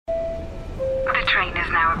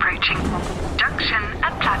now approaching. Junction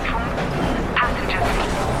at platform.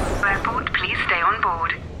 Passengers, airport, please stay on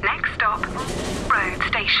board. Next stop, road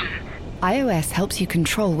station. iOS helps you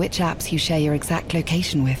control which apps you share your exact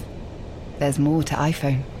location with. There's more to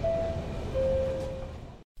iPhone.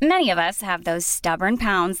 Many of us have those stubborn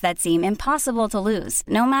pounds that seem impossible to lose,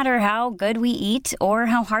 no matter how good we eat or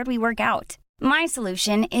how hard we work out. My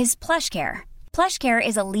solution is PlushCare. PlushCare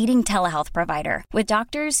is a leading telehealth provider with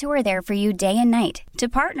doctors who are there for you day and night to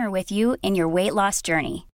partner with you in your weight loss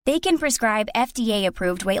journey. They can prescribe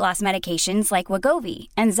FDA-approved weight loss medications like Wegovy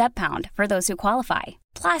and Zepbound for those who qualify.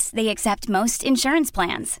 Plus, they accept most insurance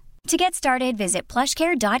plans. To get started, visit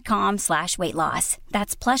plushcare.com/weightloss.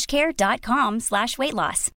 That's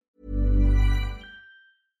plushcare.com/weightloss.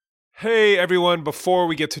 Hey everyone, before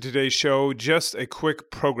we get to today's show, just a quick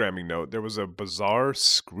programming note. There was a bizarre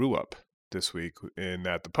screw-up this week in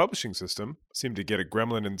that the publishing system seemed to get a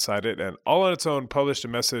gremlin inside it, and all on its own published a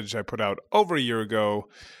message I put out over a year ago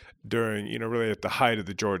during, really at the height of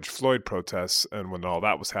the George Floyd protests and when all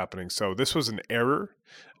that was happening. So this was an error.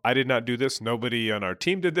 I did not do this. Nobody on our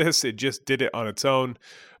team did this. It just did it on its own.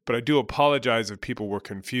 But I do apologize if people were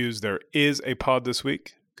confused. There is a pod this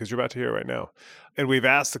week, because you're about to hear it right now. And we've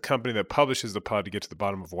asked the company that publishes the pod to get to the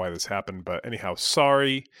bottom of why this happened. But anyhow,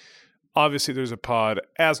 sorry. Obviously, there's a pod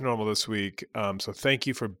as normal this week. So thank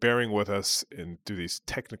you for bearing with us through these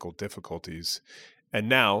technical difficulties. And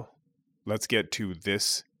now, let's get to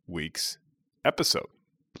this week's episode.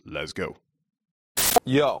 Let's go.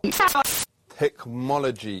 Yo,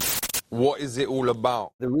 technology. What is it all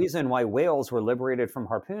about? The reason why whales were liberated from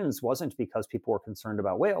harpoons wasn't because people were concerned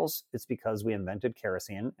about whales. It's because we invented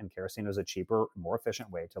kerosene, and kerosene was a cheaper, more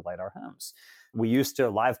efficient way to light our homes. We used to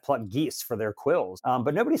live pluck geese for their quills,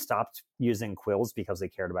 but nobody stopped using quills because they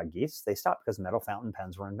cared about geese. They stopped because metal fountain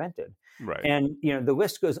pens were invented. Right. And the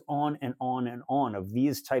list goes on and on and on of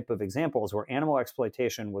these type of examples where animal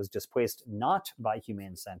exploitation was displaced not by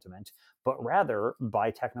humane sentiment, but rather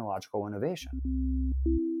by technological innovation.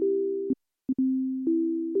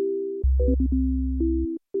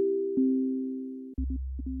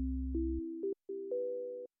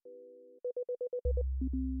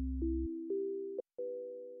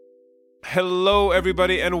 Hello,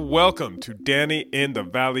 everybody, and welcome to Danny in the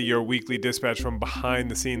Valley, your weekly dispatch from behind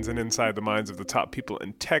the scenes and inside the minds of the top people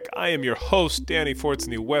in tech. I am your host, Danny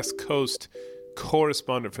Fortson, the West Coast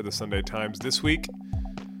correspondent for the Sunday Times. This week,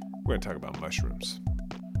 we're going to talk about mushrooms,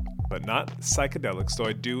 but not psychedelics, though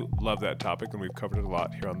I do love that topic, and we've covered it a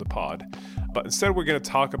lot here on the pod. But instead, we're going to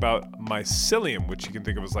talk about mycelium, which you can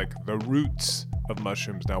think of as like the roots of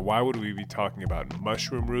mushrooms. Now, why would we be talking about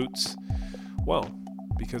mushroom roots? Well,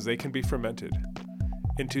 because they can be fermented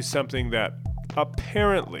into something that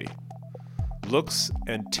apparently looks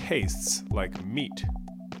and tastes like meat,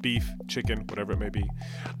 beef, chicken, whatever it may be.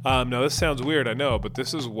 Now, this sounds weird, I know, but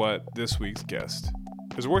this is what this week's guest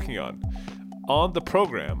is working on. On the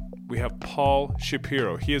program, we have Paul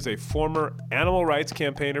Shapiro. He is a former animal rights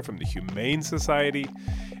campaigner from the Humane Society,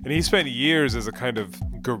 and he spent years as a kind of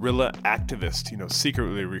guerrilla activist,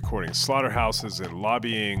 secretly recording slaughterhouses and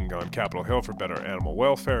lobbying on Capitol Hill for better animal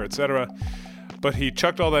welfare, etc. But he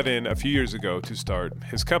chucked all that in a few years ago to start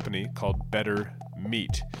his company called Better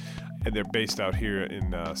Meat. And they're based out here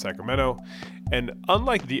in Sacramento. And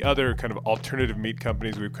unlike the other kind of alternative meat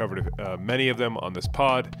companies, we've covered many of them on this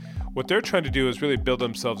pod, what they're trying to do is really build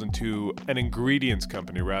themselves into an ingredients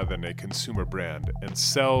company rather than a consumer brand and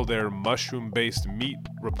sell their mushroom-based meat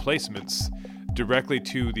replacements directly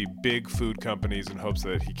to the big food companies in hopes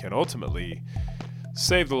that he can ultimately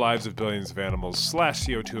save the lives of billions of animals, slash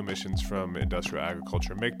CO2 emissions from industrial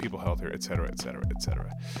agriculture, make people healthier, etc., etc., etc.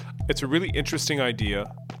 It's a really interesting idea.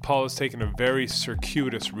 Paul has taken a very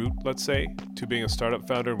circuitous route, let's say, to being a startup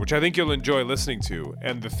founder, which I think you'll enjoy listening to.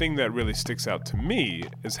 And the thing that really sticks out to me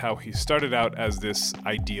is how he started out as this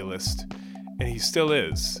idealist, and he still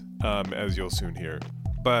is, as you'll soon hear.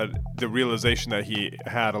 But the realization that he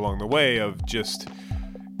had along the way of just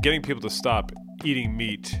getting people to stop eating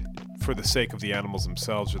meat for the sake of the animals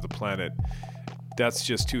themselves or the planet, that's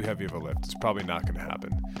just too heavy of a lift. It's probably not going to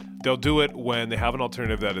happen. They'll do it when they have an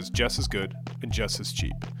alternative that is just as good and just as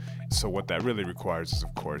cheap. So what that really requires is,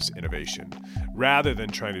 of course, innovation, rather than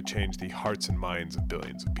trying to change the hearts and minds of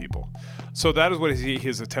billions of people. So that is what he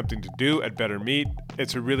is attempting to do at Better Meat.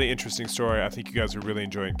 It's a really interesting story. I think you guys are really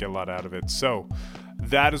enjoying it, get a lot out of it. So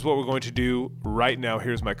that is what we're going to do right now.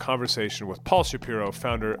 Here's my conversation with Paul Shapiro,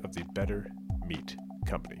 founder of the Better Meat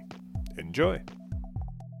Company. Enjoy.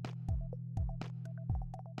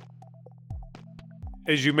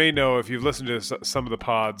 As you may know, if you've listened to some of the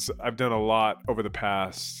pods, I've done a lot over the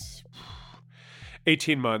past,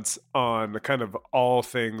 18 months on kind of all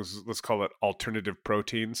things, let's call it alternative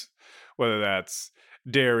proteins, whether that's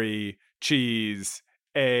dairy, cheese,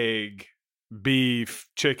 egg, beef,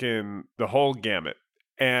 chicken, the whole gamut.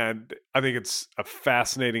 And I think it's a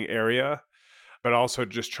fascinating area, but also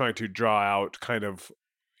just trying to draw out kind of,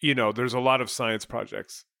 there's a lot of science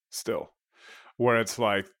projects still where it's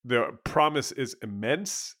like the promise is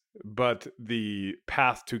immense, but the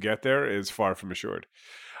path to get there is far from assured.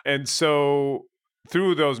 And so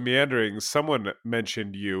through those meanderings, someone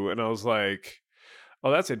mentioned you, and I was like,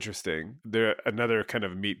 oh, that's interesting. They're another kind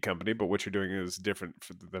of meat company, but what you're doing is different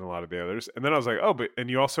than a lot of the others. And then I was like, oh, and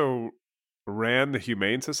you also ran the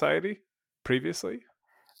Humane Society previously?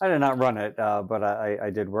 I did not run it, but I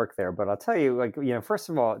did work there. But I'll tell you, first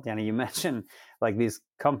of all, Danny, you mentioned like these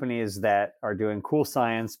companies that are doing cool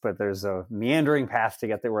science, but there's a meandering path to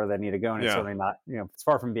get there where they need to go. And it's certainly not, it's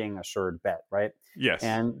far from being a assured bet, right? Yes.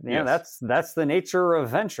 And, that's the nature of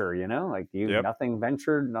venture, nothing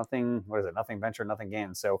ventured, nothing ventured, nothing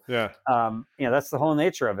gained. So, that's the whole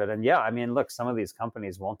nature of it. And look, some of these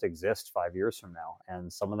companies won't exist 5 years from now,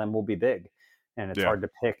 and some of them will be big. And it's hard to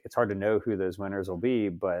pick. It's hard to know who those winners will be.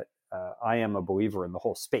 But I am a believer in the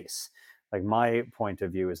whole space. Like my point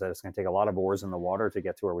of view is that it's going to take a lot of oars in the water to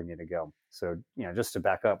get to where we need to go. So, just to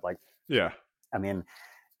back up,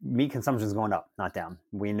 meat consumption is going up, not down.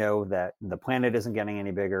 We know that the planet isn't getting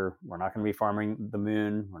any bigger. We're not going to be farming the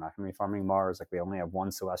moon. We're not going to be farming Mars. Like we only have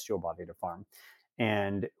one celestial body to farm.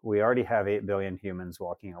 And we already have 8 billion humans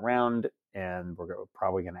walking around, and we're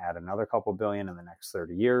probably going to add another couple billion in the next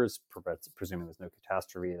 30 years, presuming there's no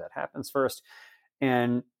catastrophe that happens first.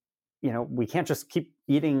 And, we can't just keep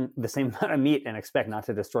eating the same amount of meat and expect not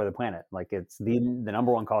to destroy the planet. Like it's the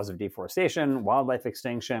number one cause of deforestation, wildlife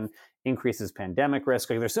extinction, increases pandemic risk.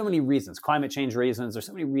 Like there's so many reasons, climate change reasons. There's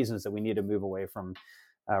so many reasons that we need to move away from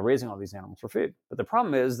raising all these animals for food. But the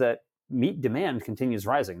problem is that meat demand continues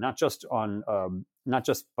rising, not just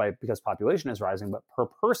because population is rising, but per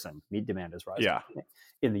person meat demand is rising. Yeah.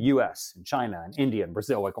 In the U.S., in China, and India, and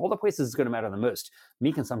Brazil, like all the places it's going to matter the most,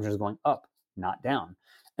 meat consumption is going up, not down.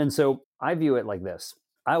 And so I view it like this: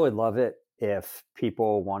 I would love it if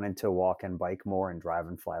people wanted to walk and bike more and drive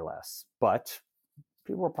and fly less, but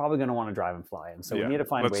people are probably going to want to drive and fly, and so we need to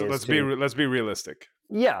find ways. Let's be realistic.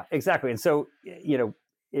 Yeah, exactly. And so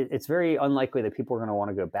it's very unlikely that people are going to want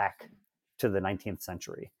to go back to the 19th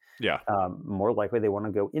century. Yeah. More likely they want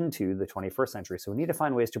to go into the 21st century. So we need to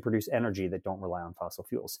find ways to produce energy that don't rely on fossil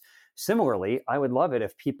fuels. Similarly, I would love it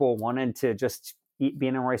if people wanted to just eat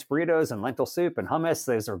bean and rice burritos and lentil soup and hummus.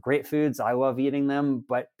 Those are great foods. I love eating them,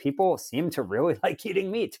 but people seem to really like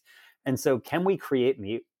eating meat. And so can we create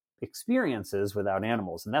meat experiences without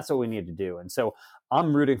animals? And that's what we need to do. And so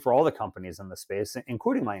I'm rooting for all the companies in the space,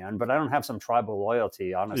 including my own, but I don't have some tribal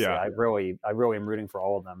loyalty. Honestly, I really am rooting for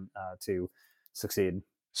all of them to succeed.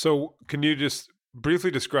 So can you just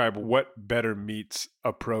briefly describe what Better Meat's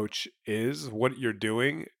approach is, what you're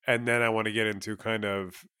doing, and then I want to get into kind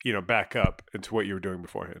of, back up into what you were doing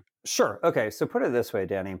beforehand. Sure. Okay. So put it this way,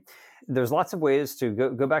 Danny, there's lots of ways to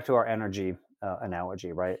go back to our energy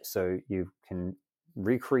analogy, right? So you can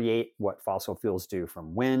recreate what fossil fuels do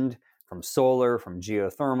from wind, from solar, from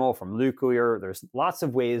geothermal, from nuclear. There's lots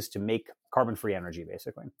of ways to make carbon-free energy,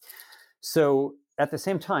 basically. So at the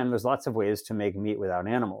same time, there's lots of ways to make meat without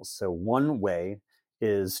animals. So one way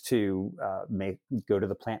is to go to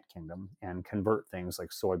the plant kingdom and convert things like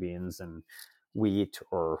soybeans and wheat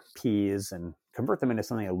or peas and convert them into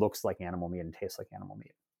something that looks like animal meat and tastes like animal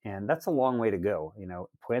meat. And that's a long way to go.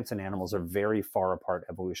 Plants and animals are very far apart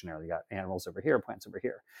evolutionarily. You got animals over here, plants over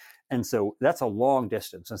here. And so that's a long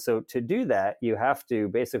distance. And so to do that, you have to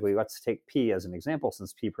basically, let's take pea as an example,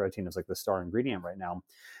 since pea protein is like the star ingredient right now.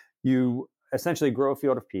 You essentially grow a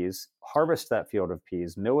field of peas, harvest that field of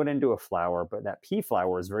peas, mill it into a flour, but that pea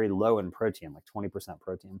flour is very low in protein, like 20%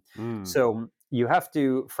 protein. So you have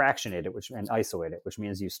to fractionate it and isolate it, which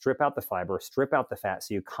means you strip out the fiber, strip out the fat,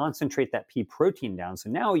 so you concentrate that pea protein down. So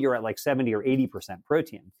now you're at like 70 or 80%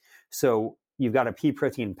 protein. So you've got a pea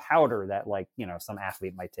protein powder that some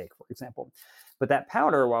athlete might take, for example. But that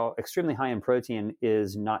powder, while extremely high in protein,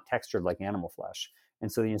 is not textured like animal flesh.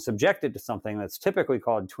 And so you subject it to something that's typically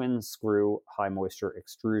called twin screw high moisture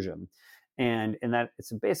extrusion. And in that,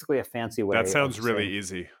 it's basically a fancy way. That sounds really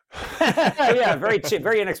easy. Yeah, very cheap,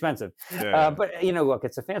 very inexpensive. Yeah. But look,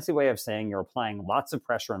 it's a fancy way of saying you're applying lots of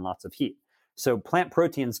pressure and lots of heat. So plant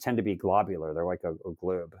proteins tend to be globular. They're like a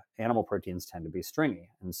globe. Animal proteins tend to be stringy.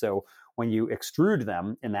 And so when you extrude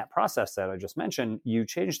them in that process that I just mentioned, you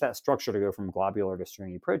change that structure to go from globular to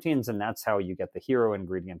stringy proteins. And that's how you get the hero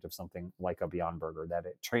ingredient of something like a Beyond Burger, that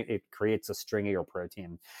it creates a stringier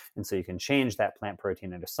protein. And so you can change that plant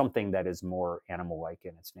protein into something that is more animal-like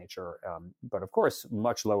in its nature. But of course,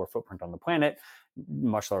 much lower footprint on the planet,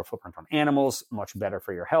 much lower footprint on animals, much better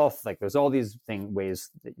for your health. Like there's all these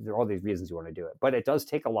there are all these reasons you want to do it. But it does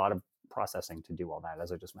take a lot of processing to do all that,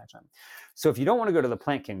 as I just mentioned. So if you don't want to go to the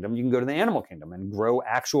plant kingdom, you can go to the animal kingdom and grow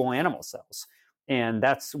actual animal cells. And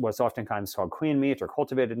that's what's oftentimes called clean meat or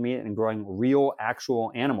cultivated meat, and growing real,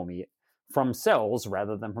 actual animal meat from cells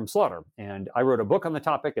rather than from slaughter. And I wrote a book on the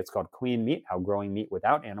topic. It's called Clean Meat, How Growing Meat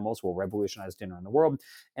Without Animals Will Revolutionize Dinner in the World.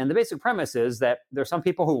 And the basic premise is that there's some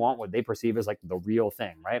people who want what they perceive as like the real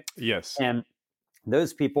thing, right? Yes. And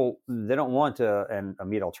those people, they don't want a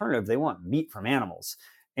meat alternative. They want meat from animals.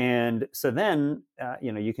 And so then,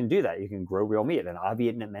 you can do that. You can grow real meat, and I've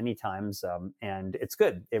eaten it many times, and it's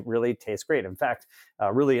good. It really tastes great. In fact,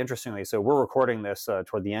 really interestingly, so we're recording this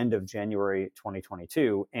toward the end of January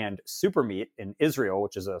 2022, and Supermeat in Israel,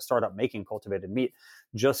 which is a startup making cultivated meat,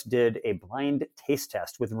 just did a blind taste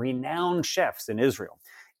test with renowned chefs in Israel.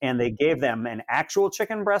 And they gave them an actual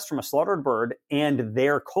chicken breast from a slaughtered bird and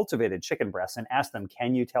their cultivated chicken breast and asked them,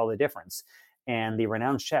 can you tell the difference? And the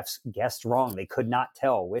renowned chefs guessed wrong. They could not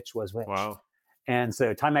tell which was which. Wow. And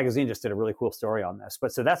so Time Magazine just did a really cool story on this.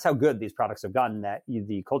 But so that's how good these products have gotten, that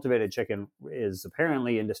the cultivated chicken is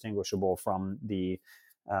apparently indistinguishable from the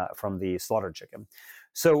slaughtered chicken.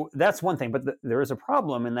 So that's one thing. But there is a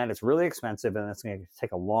problem in that it's really expensive, and it's going to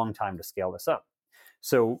take a long time to scale this up.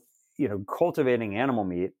 So, cultivating animal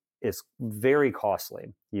meat is very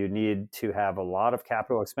costly. You need to have a lot of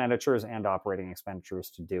capital expenditures and operating expenditures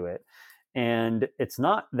to do it. And it's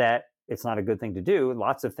not that it's not a good thing to do.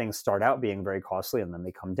 Lots of things start out being very costly and then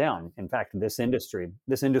they come down. In fact, this industry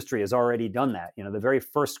has already done that. The very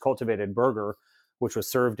first cultivated burger, which was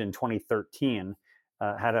served in 2013,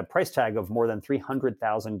 had a price tag of more than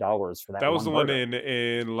 $300,000 for that. That was the burger. one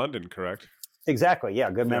in London, correct? Exactly.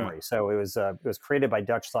 Yeah. Good memory. Yeah. So it was created by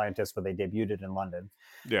Dutch scientists, but they debuted it in London.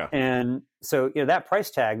 Yeah. And so, that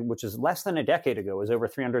price tag, which is less than a decade ago, was over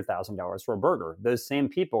 $300,000 for a burger. Those same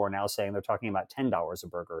people are now saying they're talking about $10 a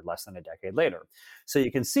burger less than a decade later. So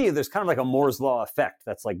you can see there's kind of like a Moore's Law effect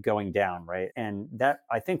that's like going down, right? And that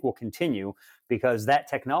I think will continue because that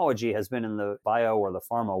technology has been in the bio or the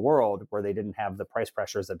pharma world where they didn't have the price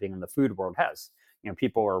pressures that being in the food world has.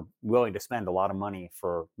 People are willing to spend a lot of money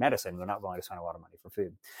for medicine. They're not willing to spend a lot of money for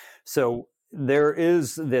food. So there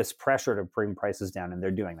is this pressure to bring prices down, and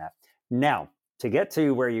they're doing that. Now, to get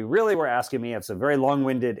to where you really were asking me, it's a very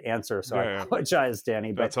long-winded answer, so I apologize,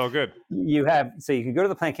 Danny. But that's all good. You can go to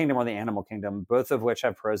the plant kingdom or the animal kingdom, both of which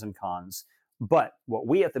have pros and cons. But what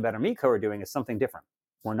we at the Better Meat Co. are doing is something different.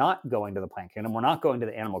 We're not going to the plant kingdom. We're not going to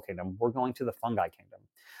the animal kingdom. We're going to the fungi kingdom.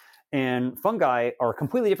 And fungi are a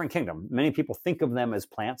completely different kingdom. Many people think of them as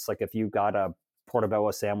plants. Like if you got a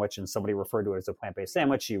portobello sandwich and somebody referred to it as a plant-based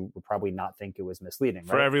sandwich, you would probably not think it was misleading.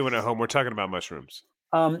 For everyone at home, we're talking about mushrooms.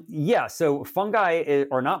 So fungi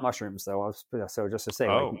are not mushrooms, though. So just to say,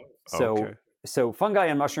 okay. So fungi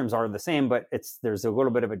and mushrooms are the same, but there's a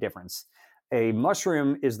little bit of a difference. A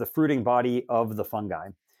mushroom is the fruiting body of the fungi.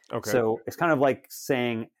 Okay. So it's kind of like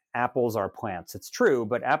saying apples are plants. It's true,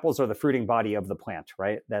 but apples are the fruiting body of the plant,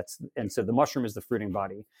 right? And so the mushroom is the fruiting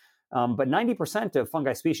body. But 90% of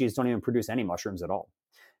fungi species don't even produce any mushrooms at all.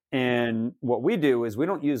 And what we do is we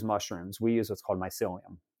don't use mushrooms. We use what's called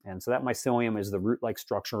mycelium. And so that mycelium is the root-like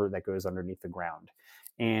structure that goes underneath the ground.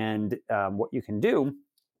 And what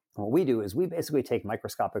we do is we basically take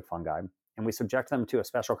microscopic fungi and we subject them to a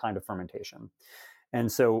special kind of fermentation.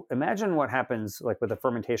 And so imagine what happens like with the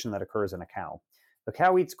fermentation that occurs in a cow. The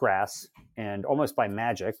cow eats grass, and almost by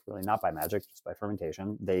magic, really not by magic, just by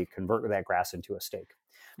fermentation, they convert that grass into a steak.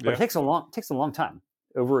 But it takes a long time,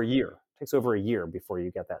 over a year. It takes over a year before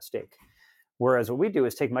you get that steak. Whereas what we do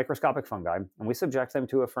is take microscopic fungi and we subject them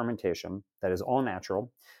to a fermentation that is all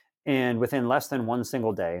natural. And within less than one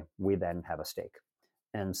single day, we then have a steak.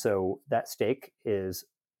 And so that steak is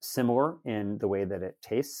similar in the way that it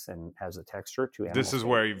tastes and has a texture to animal This is steak.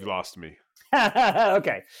 where you've lost me.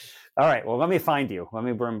 Okay. All right. Well, let me find you. Let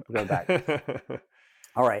me go back.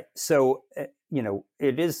 All right. So,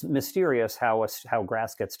 it is mysterious how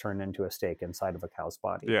grass gets turned into a steak inside of a cow's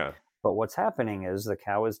body. Yeah. But what's happening is the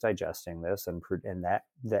cow is digesting this, and that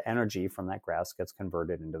the energy from that grass gets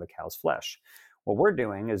converted into the cow's flesh. What we're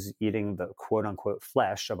doing is eating the quote unquote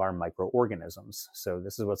flesh of our microorganisms. So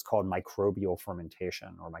this is what's called microbial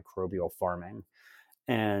fermentation or microbial farming.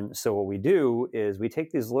 And so what we do is we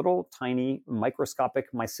take these little tiny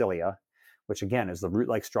microscopic mycelia, which again is the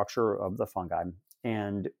root-like structure of the fungi,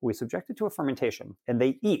 and we subject it to a fermentation. And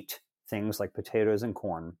they eat things like potatoes and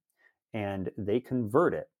corn, and they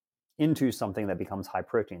convert it into something that becomes high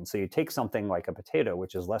protein. So you take something like a potato,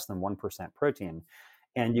 which is less than 1% protein,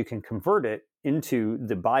 and you can convert it into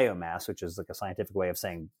the biomass, which is like a scientific way of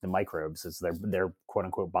saying the microbes is their quote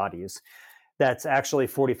unquote bodies. That's actually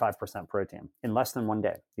 45% protein in less than 1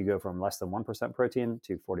 day. You go from less than 1% protein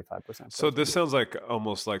to 45% protein. So this sounds like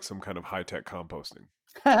almost like some kind of high-tech composting.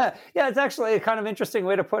 Yeah, it's actually a kind of interesting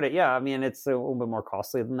way to put it. Yeah, I mean, it's a little bit more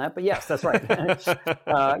costly than that, but yes, that's right.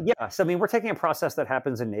 So I mean, we're taking a process that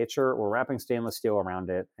happens in nature, we're wrapping stainless steel around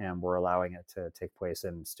it, and we're allowing it to take place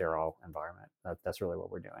in sterile environment. That's really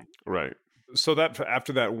what we're doing. Right. So that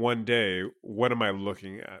after that 1 day, what am I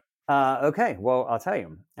looking at? Okay, well, I'll tell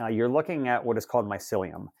you. You're looking at what is called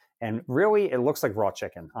mycelium, and really, it looks like raw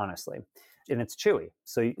chicken, honestly. And it's chewy.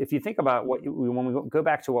 So if you think about when we go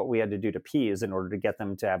back to what we had to do to peas in order to get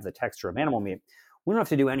them to have the texture of animal meat, we don't have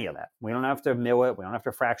to do any of that. We don't have to mill it. We don't have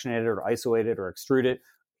to fractionate it or isolate it or extrude it.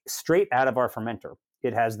 Straight out of our fermenter,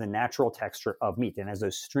 it has the natural texture of meat and has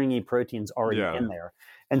those stringy proteins already in there.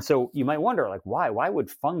 And so you might wonder, like, why? Why would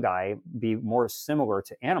fungi be more similar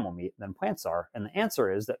to animal meat than plants are? And the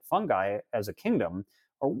answer is that fungi as a kingdom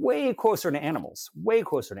are way closer to animals, way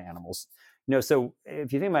closer to animals. So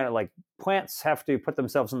if you think about it, like plants have to put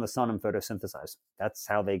themselves in the sun and photosynthesize. That's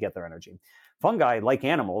how they get their energy. Fungi, like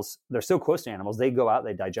animals, they're so close to animals, they go out,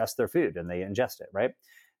 they digest their food and they ingest it, right?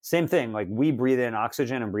 Same thing, like we breathe in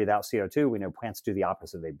oxygen and breathe out CO2. We know plants do the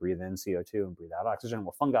opposite. They breathe in CO2 and breathe out oxygen.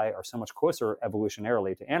 Well, fungi are so much closer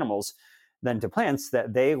evolutionarily to animals than to plants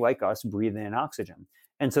that they, like us, breathe in oxygen.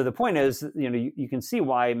 And so the point is, you can see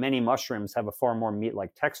why many mushrooms have a far more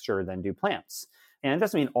meat-like texture than do plants. And it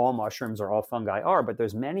doesn't mean all mushrooms or all fungi are, but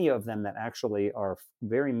there's many of them that actually are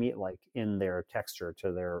very meat-like in their texture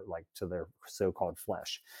to their so-called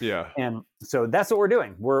flesh. Yeah. And so that's what we're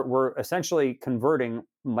doing. We're essentially converting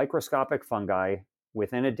microscopic fungi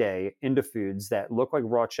within a day into foods that look like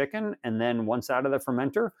raw chicken. And then once out of the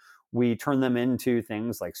fermenter, we turn them into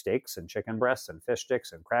things like steaks and chicken breasts and fish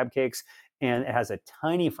sticks and crab cakes. And it has a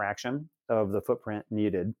tiny fraction of the footprint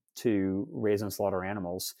needed to raise and slaughter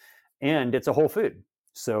animals. And it's a whole food.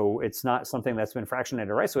 So it's not something that's been fractionated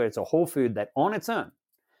or isolated. It's a whole food that on its own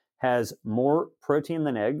has more protein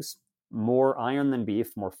than eggs, more iron than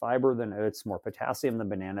beef, more fiber than oats, more potassium than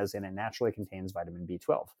bananas, and it naturally contains vitamin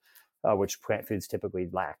B12, which plant foods typically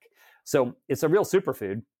lack. So it's a real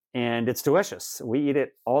superfood, and it's delicious. We eat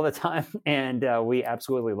it all the time, and we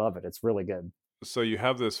absolutely love it. It's really good. So you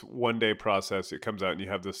have this 1 day process. It comes out, and you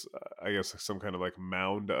have this, I guess, some kind of like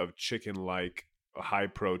mound of chicken-like high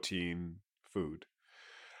protein food.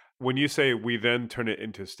 When you say we then turn it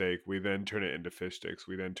into steak, we then turn it into fish sticks,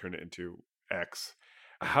 we then turn it into X,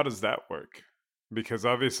 how does that work? Because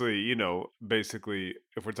obviously, basically,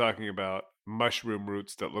 if we're talking about mushroom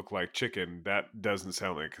roots that look like chicken, that doesn't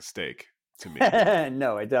sound like a steak to me.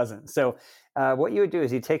 No, it doesn't. So what you would do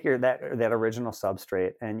is you take that original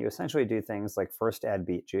substrate and you essentially do things like first add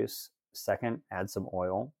beet juice, second add some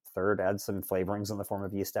oil, third add some flavorings in the form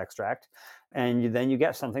of yeast extract, and then you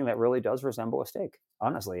get something that really does resemble a steak.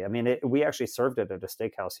 Honestly, I mean, we actually served it at a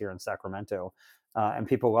steakhouse here in Sacramento, and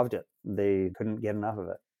people loved it. They couldn't get enough of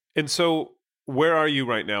it. And so where are you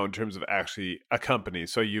right now in terms of actually a company?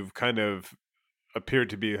 So you've kind of appeared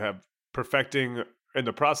to be in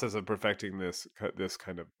the process of perfecting this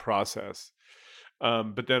kind of process.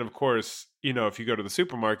 But then, of course, if you go to the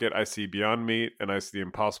supermarket, I see Beyond Meat and I see the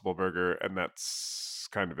Impossible Burger, and that's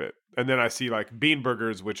kind of it. And then I see like bean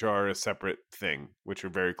burgers, which are a separate thing, which are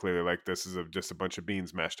very clearly like this is just a bunch of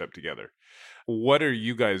beans mashed up together. What are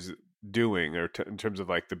you guys doing in terms of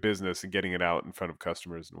like the business and getting it out in front of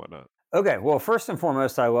customers and whatnot? Okay, well, first and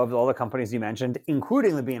foremost, I love all the companies you mentioned,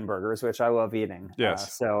 including the bean burgers, which I love eating.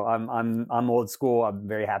 Yes. So I'm old school. I'm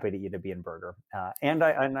very happy to eat a bean burger, and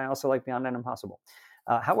I also like Beyond and Impossible.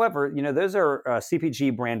 However, those are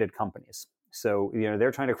CPG branded companies. So,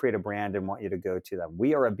 they're trying to create a brand and want you to go to them.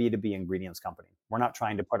 We are a B2B ingredients company. We're not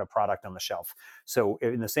trying to put a product on the shelf. So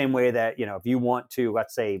in the same way that, if you want to,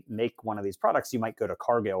 let's say, make one of these products, you might go to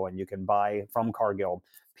Cargill and you can buy from Cargill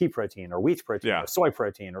pea protein or wheat protein or soy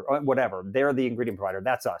protein or whatever. They're the ingredient provider.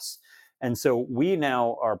 That's us. And so we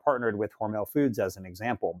now are partnered with Hormel Foods as an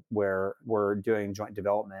example, where we're doing joint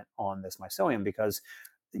development on this mycelium because,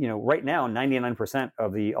 right now, 99%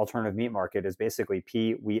 of the alternative meat market is basically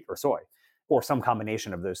pea, wheat, or soy, or some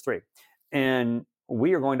combination of those three. And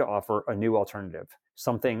we are going to offer a new alternative,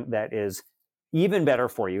 something that is Even better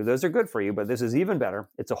for you. Those are good for you, but this is even better.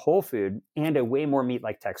 It's a whole food and a way more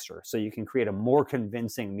meat-like texture. So you can create a more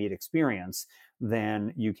convincing meat experience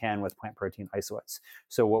than you can with plant protein isolates.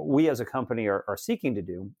 So what we as a company are seeking to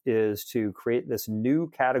do is to create this new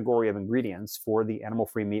category of ingredients for the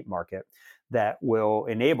animal-free meat market that will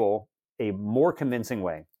enable a more convincing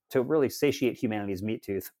way to really satiate humanity's meat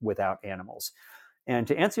tooth without animals. And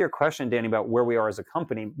to answer your question, Danny, about where we are as a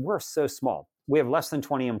company, we're so small. We have less than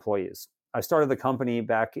 20 employees. I started the company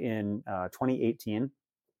back in 2018.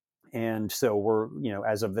 And so we're,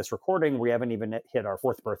 as of this recording, we haven't even hit our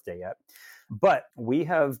 4th birthday yet. But we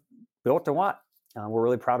have built a lot. We're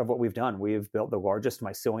really proud of what we've done. We've built the largest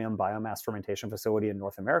mycelium biomass fermentation facility in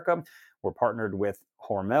North America. We're partnered with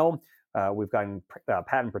Hormel. We've gotten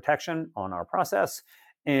patent protection on our process.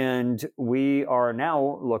 And we are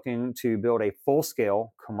now looking to build a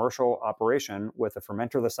full-scale commercial operation with a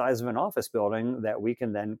fermenter the size of an office building that we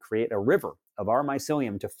can then create a river of our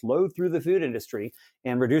mycelium to flow through the food industry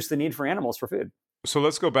and reduce the need for animals for food. So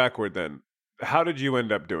let's go backward then. How did you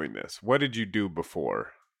end up doing this? What did you do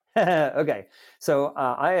before? Okay. So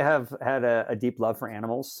I have had a deep love for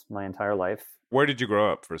animals my entire life. Where did you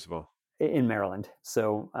grow up, first of all? In Maryland.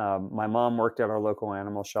 So my mom worked at our local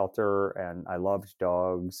animal shelter, and I loved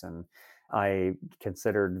dogs, and I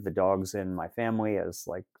considered the dogs in my family as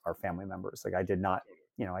like our family members. Like I did not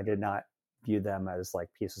view them as like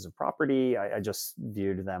pieces of property. I just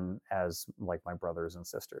viewed them as like my brothers and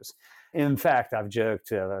sisters. In fact, I've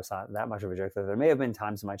joked, there's not that much of a joke, that there may have been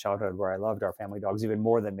times in my childhood where I loved our family dogs even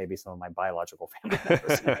more than maybe some of my biological family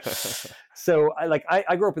members. So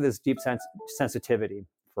I grew up with this deep sensitivity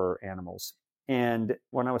for animals. And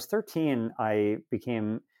when I was 13, I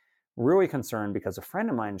became really concerned because a friend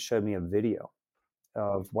of mine showed me a video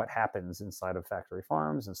of what happens inside of factory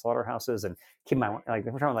farms and slaughterhouses. And keep in mind, like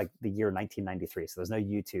we're talking like the year 1993, so there's no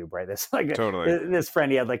YouTube, right? This Totally. This friend,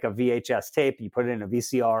 he had like a VHS tape. You put it in a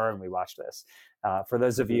VCR, and we watched this. For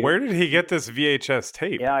those of you, where did he get this VHS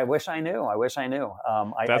tape? Yeah, I wish I knew.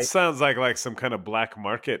 That sounds like some kind of black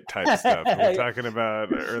market type stuff. We're talking about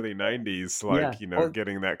early 90s,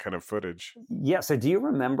 getting that kind of footage. Yeah. So do you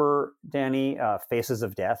remember, Danny, Faces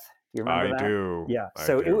of Death? You remember that? I do.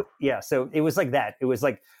 Yeah. So it was like that. It was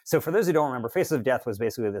like, so for those who don't remember, Faces of Death was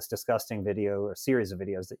basically this disgusting video or series of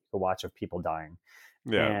videos that you could watch of people dying.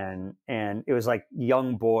 Yeah. And it was like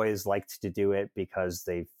young boys liked to do it because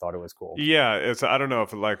they thought it was cool. Yeah. I don't know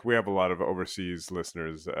if like we have a lot of overseas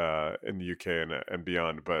listeners in the UK and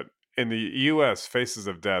beyond, but in the US, Faces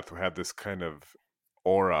of Death had this kind of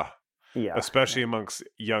aura. Yeah. Especially amongst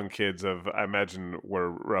young kids I imagine we're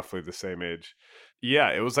roughly the same age.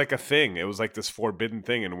 Yeah, it was like a thing. It was like this forbidden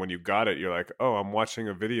thing. And when you got it, you're like, oh, I'm watching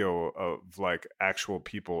a video of like actual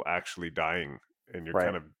people actually dying. And you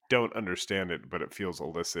kind of don't understand it, but it feels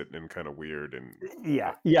illicit and kind of weird. And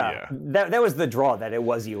yeah. That was the draw, that it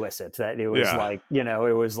was illicit, that it was like,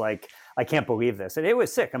 it was like, I can't believe this. And it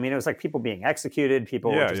was sick. I mean, it was like people being executed,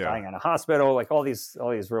 people just dying in a hospital, like all these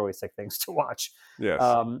really sick things to watch. Yes.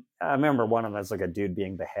 I remember one of them was like a dude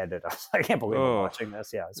being beheaded. I was like, I can't believe I'm watching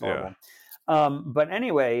this. Yeah, it's horrible. But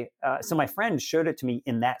anyway, so my friend showed it to me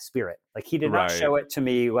in that spirit. Like he did not show it to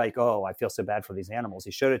me like, oh, I feel so bad for these animals.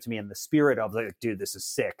 He showed it to me in the spirit of like, dude, this is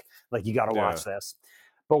sick. Like you got to watch this.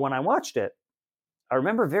 But when I watched it, I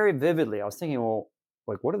remember very vividly, I was thinking, well,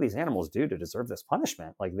 like, what do these animals do to deserve this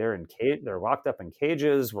punishment? Like they're locked up in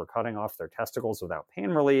cages. We're cutting off their testicles without pain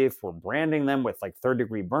relief. We're branding them with like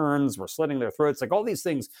 3rd-degree burns. We're slitting their throats. Like all these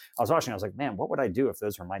things I was watching. I was like, man, what would I do if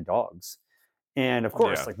those were my dogs? And of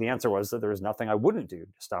course, like the answer was that there was nothing I wouldn't do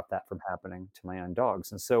to stop that from happening to my own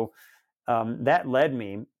dogs. And so that led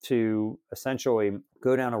me to essentially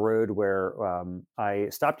go down a road where I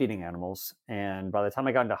stopped eating animals. And by the time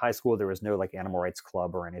I got into high school, there was no like animal rights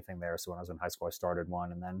club or anything there. So when I was in high school, I started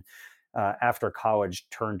one. And then after college,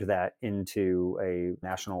 turned that into a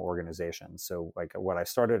national organization. So like what I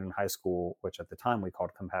started in high school, which at the time we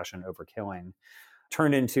called Compassion Over Killing,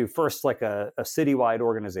 turned into first like a citywide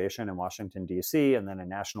organization in Washington, D.C., and then a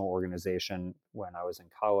national organization when I was in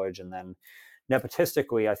college. And then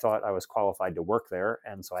nepotistically, I thought I was qualified to work there.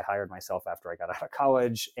 And so I hired myself after I got out of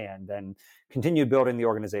college and then continued building the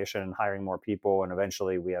organization and hiring more people. And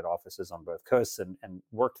eventually we had offices on both coasts and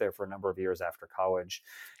worked there for a number of years after college.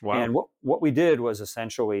 Wow. And what we did was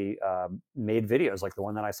essentially made videos like the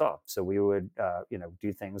one that I saw. So we would,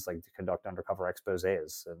 do things like to conduct undercover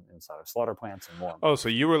exposés inside of slaughter plants and more. Oh, so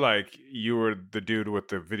you were the dude with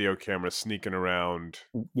the video camera sneaking around.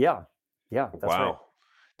 Yeah, that's right.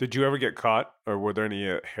 Did you ever get caught, or were there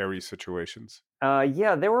any hairy situations?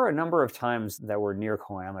 Yeah, there were a number of times that were near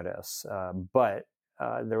calamitous, but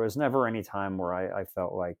there was never any time where I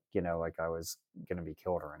felt like, like I was going to be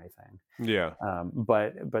killed or anything. Yeah.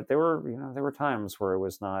 But there were times where it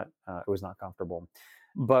was not comfortable.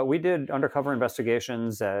 But we did undercover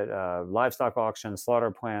investigations at livestock auctions,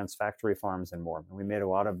 slaughter plants, factory farms, and more. And we made a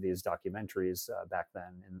lot of these documentaries back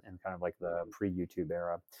then in kind of like the pre-YouTube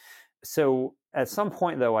era. So at some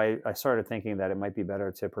point, though, I started thinking that it might be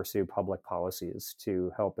better to pursue public policies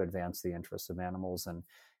to help advance the interests of animals. And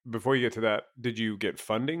before you get to that, did you get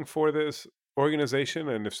funding for this organization?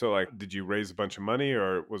 And if so, like, did you raise a bunch of money,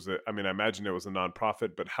 or was it, I mean, I imagine it was a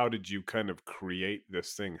nonprofit, but how did you kind of create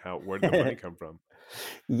this thing? Where did the money come from?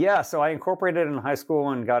 Yeah, so I incorporated it in high school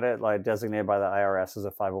and got it like designated by the IRS as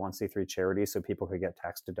a 501c3 charity so people could get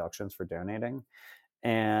tax deductions for donating.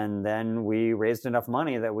 And then we raised enough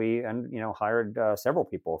money that we hired several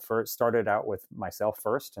people. First, started out with myself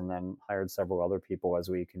first, and then hired several other people as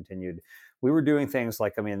we continued. We were doing things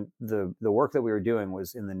like, the work that we were doing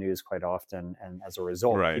was in the news quite often, and as a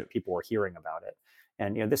result, people were hearing about it.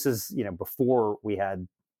 And this is before we had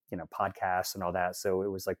podcasts and all that. So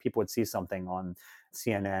it was like people would see something on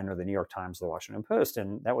CNN or the New York Times or the Washington Post,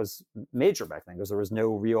 and that was major back then because there was no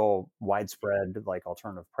real widespread like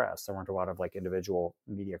alternative press. There weren't a lot of like individual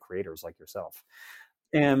media creators like yourself.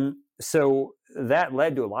 And so that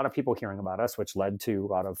led to a lot of people hearing about us, which led to a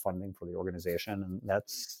lot of funding for the organization. And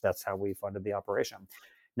that's how we funded the operation.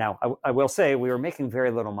 Now, I will say we were making very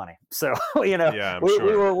little money. So, we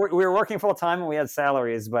were working full time and we had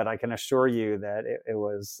salaries, but I can assure you that it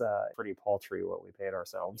was pretty paltry what we paid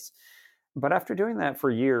ourselves. But after doing that for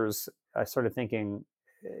years, I started thinking,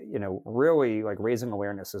 really like raising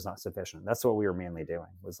awareness is not sufficient. That's what we were mainly doing,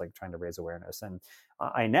 was like trying to raise awareness. And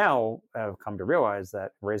I now have come to realize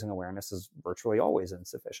that raising awareness is virtually always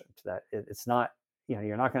insufficient, that it's not,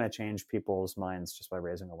 you're not going to change people's minds just by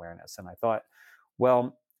raising awareness. And I thought,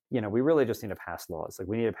 well, we really just need to pass laws. Like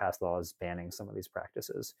we need to pass laws banning some of these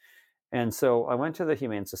practices. And so I went to the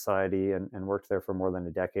Humane Society and worked there for more than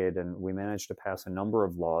a decade. And we managed to pass a number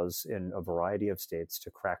of laws in a variety of states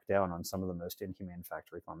to crack down on some of the most inhumane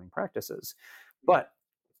factory farming practices. But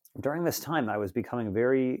during this time, I was becoming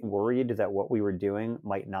very worried that what we were doing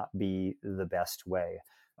might not be the best way,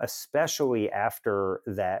 especially after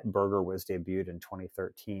that burger was debuted in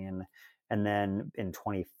 2013. And then in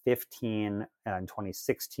 2015 and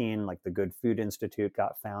 2016, like the Good Food Institute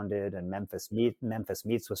got founded, and Memphis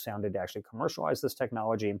Meats was founded to actually commercialize this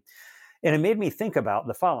technology. And it made me think about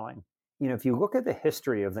the following. If you look at the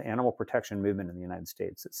history of the animal protection movement in the United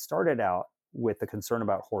States, it started out with the concern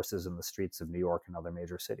about horses in the streets of New York and other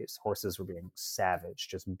major cities. Horses were being savaged,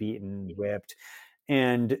 just beaten, whipped.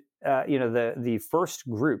 And the first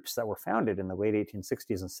groups that were founded in the late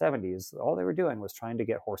 1860s and 70s, all they were doing was trying to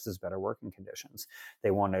get horses better working conditions.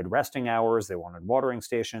 They wanted resting hours, they wanted watering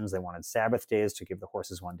stations, they wanted Sabbath days to give the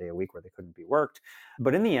horses one day a week where they couldn't be worked.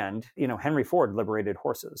 But in the end, Henry Ford liberated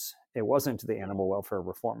horses. It wasn't the animal welfare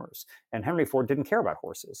reformers. And Henry Ford didn't care about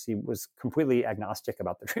horses. He was completely agnostic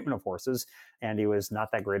about the treatment of horses, and he was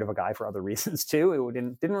not that great of a guy for other reasons too. He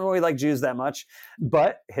didn't really like Jews that much,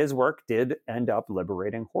 but his work did end up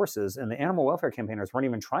liberating horses, and the animal welfare campaigners weren't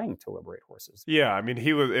even trying to liberate horses. Yeah, I mean,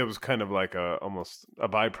 it was kind of like almost a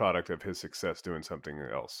byproduct of his success doing something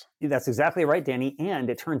else. That's exactly right, Danny. And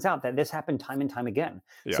it turns out that this happened time and time again.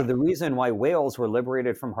 Yeah. So the reason why whales were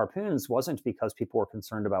liberated from harpoons wasn't because people were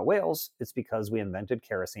concerned about whales. It's because we invented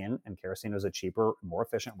kerosene, and kerosene was a cheaper, more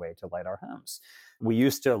efficient way to light our homes. We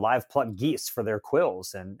used to live pluck geese for their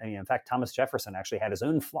quills. And in fact, Thomas Jefferson actually had his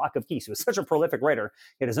own flock of geese. He was such a prolific writer.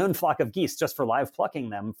 He had his own flock of geese just for live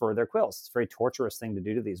plucking them for their quills. It's a very torturous thing to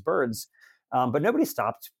do to these birds. But nobody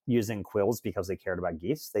stopped using quills because they cared about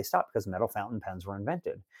geese. They stopped because metal fountain pens were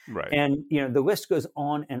invented. Right. And the list goes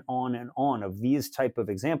on and on and on of these type of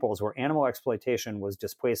examples where animal exploitation was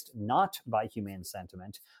displaced not by humane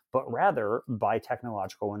sentiment, but rather by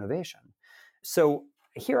technological innovation. So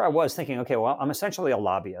here I was thinking, okay, well, I'm essentially a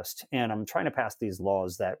lobbyist, and I'm trying to pass these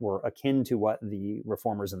laws that were akin to what the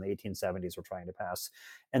reformers in the 1870s were trying to pass.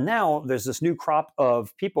 And now there's this new crop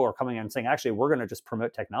of people are coming in and saying, actually, we're going to just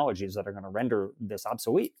promote technologies that are going to render this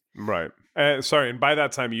obsolete. Right. Sorry. And by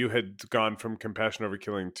that time, you had gone from Compassion Over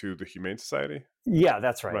Killing to the Humane Society? Yeah,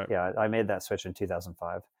 that's right. Yeah, I made that switch in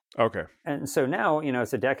 2005. Okay. And so now,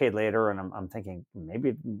 it's a decade later, and I'm thinking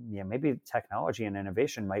maybe technology and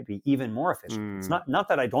innovation might be even more efficient. It's not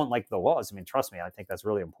that I don't like the laws. I mean, trust me, I think that's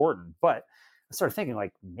really important. But I started thinking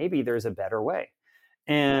like maybe there's a better way.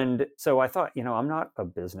 And so I thought, I'm not a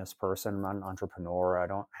business person. I'm not an entrepreneur. I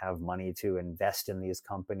don't have money to invest in these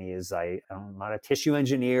companies. I'm not a tissue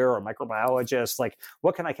engineer or microbiologist. Like,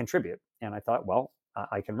 what can I contribute? And I thought, well,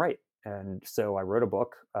 I can write. And so I wrote a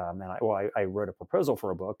book, and I wrote a proposal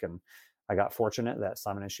for a book, and I got fortunate that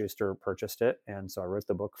Simon & Schuster purchased it. And so I wrote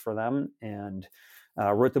the book for them, and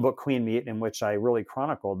wrote the book Queen Meat, in which I really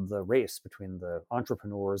chronicled the race between the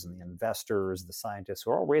entrepreneurs and the investors, the scientists,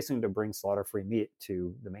 who are all racing to bring slaughter-free meat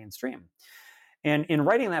to the mainstream. And in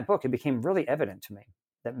writing that book, it became really evident to me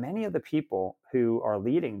that many of the people who are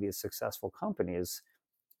leading these successful companies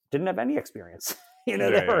didn't have any experience. I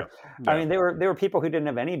mean, they were people who didn't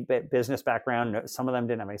have any business background. Some of them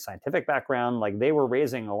didn't have any scientific background. Like, they were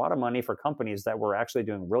raising a lot of money for companies that were actually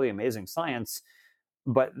doing really amazing science,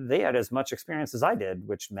 but they had as much experience as I did,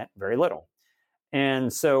 which meant very little.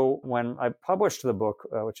 And so when I published the book,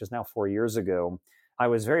 which is now 4 years ago, I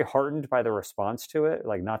was very heartened by the response to it.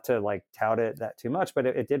 Like, not to like tout it that too much, but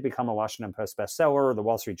it did become a Washington Post bestseller. The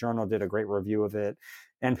Wall Street Journal did a great review of it.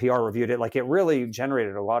 NPR reviewed it. Like, it really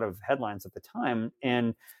generated a lot of headlines at the time.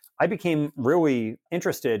 And I became really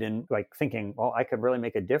interested in like thinking, well, I could really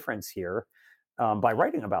make a difference here by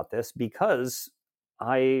writing about this, because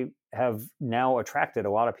I have now attracted a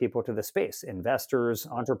lot of people to the space: investors,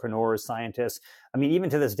 entrepreneurs, scientists. I mean, even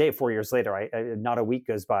to this day, 4 years later, not a week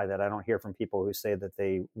goes by that I don't hear from people who say that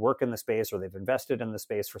they work in the space, or they've invested in the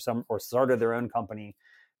space for some, or started their own company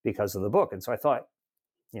because of the book. And so I thought,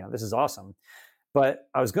 this is awesome. But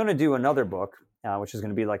I was going to do another book, which is going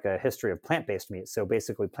to be like a history of plant-based meat. So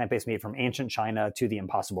basically plant-based meat from ancient China to the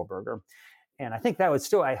Impossible Burger. And I think that would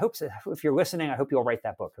still, I hope, if you're listening, I hope you'll write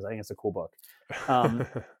that book, because I think it's a cool book.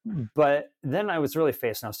 But then I was really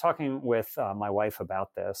faced, and I was talking with my wife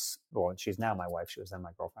about this. Well, she's now my wife. She was then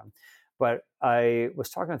my girlfriend. But I was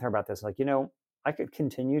talking with her about this, like, I could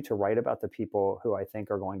continue to write about the people who I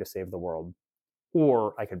think are going to save the world,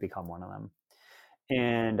 or I could become one of them.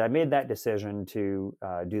 And I made that decision to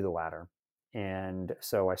do the latter. And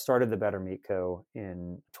so I started the Better Meat Co.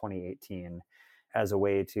 in 2018. As a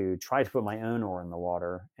way to try to put my own oar in the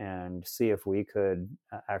water and see if we could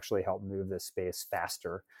actually help move this space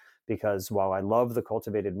faster. Because while I love the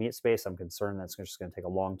cultivated meat space, I'm concerned that's just going to take a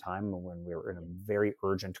long time when we're in a very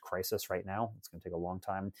urgent crisis right now. It's going to take a long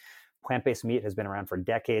time. Plant-based meat has been around for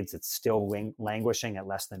decades. It's still languishing at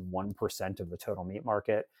less than 1% of the total meat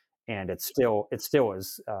market. And it still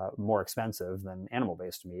is more expensive than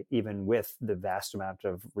animal-based meat, even with the vast amount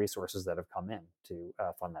of resources that have come in to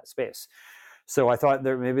fund that space. So I thought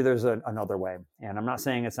maybe there's another way. And I'm not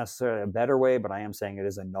saying it's necessarily a better way, but I am saying it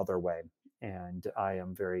is another way. And I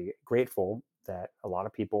am very grateful that a lot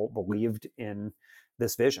of people believed in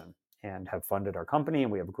this vision and have funded our company.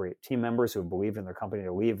 And we have great team members who believed in their company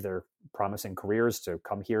to leave their promising careers to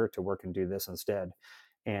come here to work and do this instead.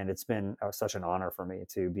 And it's been such an honor for me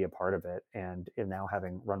to be a part of it. And now,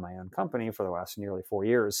 having run my own company for the last nearly 4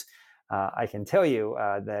 years, I can tell you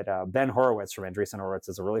that Ben Horowitz from Andreessen Horowitz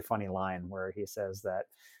has a really funny line where he says that,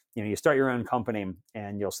 you start your own company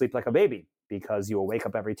and you'll sleep like a baby because you will wake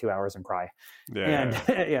up every 2 hours and cry.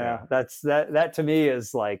 That to me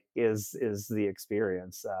is the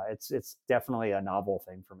experience. It's definitely a novel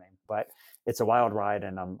thing for me, but it's a wild ride,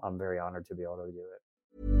 and I'm very honored to be able to do it.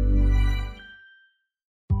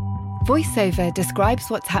 VoiceOver describes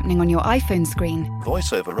what's happening on your iPhone screen.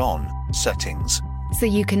 VoiceOver on, settings. So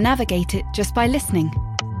you can navigate it just by listening.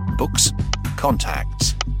 Books,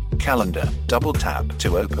 contacts, calendar, double tap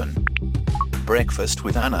to open. Breakfast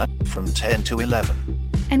with Anna from 10 to 11.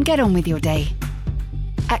 And get on with your day.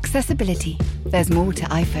 Accessibility. There's more to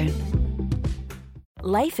iPhone.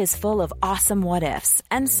 Life is full of awesome what-ifs,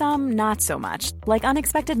 and some not so much, like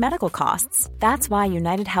unexpected medical costs. That's why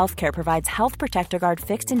United Healthcare provides Health Protector Guard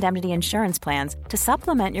fixed indemnity insurance plans to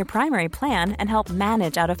supplement your primary plan and help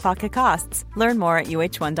manage out-of-pocket costs. Learn more at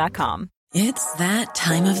uh1.com. It's that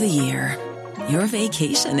time of the year. Your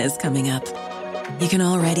vacation is coming up. You can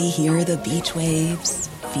already hear the beach waves,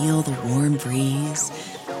 feel the warm breeze,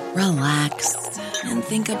 relax, and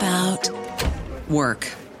think about work.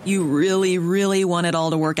 You really, really want it all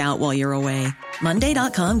to work out while you're away.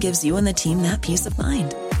 Monday.com gives you and the team that peace of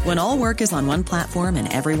mind. When all work is on one platform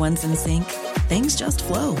and everyone's in sync, things just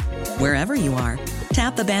flow. Wherever you are,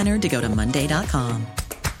 tap the banner to go to Monday.com.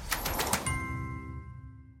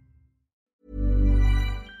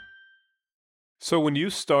 So when you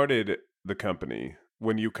started the company,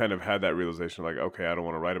 when you kind of had that realization, like, okay, I don't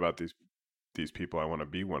want to write about these people, I want to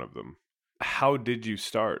be one of them. How did you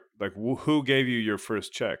start? Like, who gave you your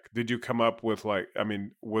first check? Did you come up with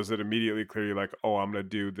was it immediately clear you're like, oh, I'm going to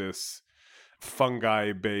do this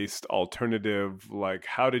fungi-based alternative? Like,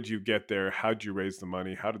 how did you get there? How did you raise the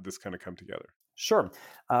money? How did this kind of come together? Sure.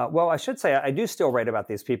 Well, I should say I do still write about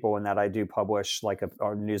these people, in that I do publish like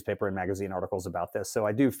a newspaper and magazine articles about this. So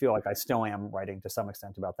I do feel like I still am writing to some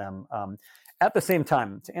extent about them. At the same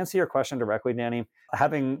time, to answer your question directly, Danny,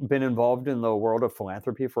 having been involved in the world of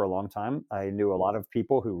philanthropy for a long time, I knew a lot of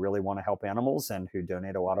people who really want to help animals and who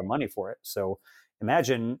donate a lot of money for it. So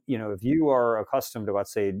imagine, if you are accustomed to,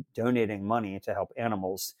 let's say, donating money to help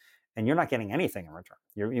animals, and you're not getting anything in return.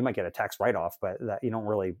 You might get a tax write-off, but that you don't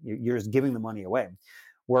really, you're just giving the money away.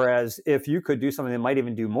 Whereas if you could do something that might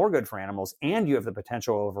even do more good for animals, and you have the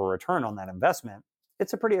potential of a return on that investment,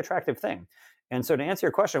 it's a pretty attractive thing. And so to answer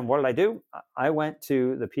your question, what did I do? I went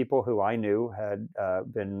to the people who I knew had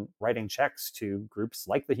been writing checks to groups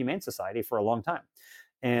like the Humane Society for a long time,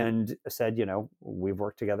 and said, we've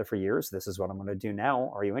worked together for years. This is what I'm going to do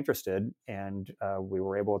now. Are you interested? And we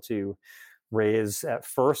were able to raise at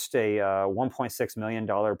first a $1.6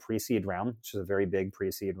 million pre-seed round, which is a very big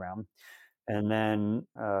pre-seed round. And then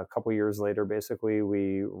a couple of years later, basically,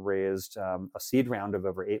 we raised a seed round of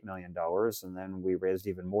over $8 million. And then we raised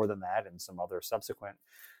even more than that in some other subsequent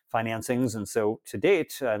financings. And so to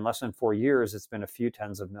date, in less than 4 years, it's been a few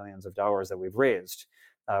tens of millions of dollars that we've raised.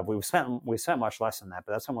 We've spent much less than that,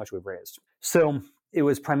 but that's how much we've raised. So it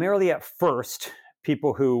was primarily at first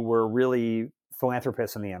people who were really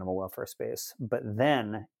philanthropists in the animal welfare space, but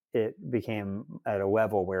then it became at a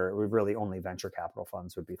level where really only venture capital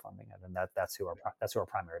funds would be funding it, and that's who our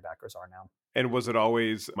primary backers are now. And was it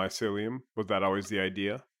always mycelium? Was that always the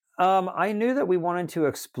idea? I knew that we wanted to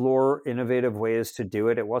explore innovative ways to do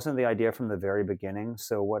it. It wasn't the idea from the very beginning.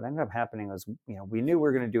 So what ended up happening was, we knew we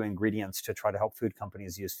were going to do ingredients to try to help food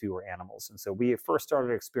companies use fewer animals, and so we first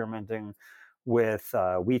started experimenting with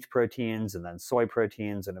wheat proteins, and then soy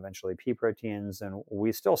proteins, and eventually pea proteins. And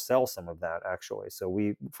we still sell some of that, actually.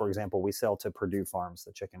 So for example, we sell to Purdue Farms,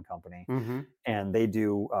 the chicken company, and they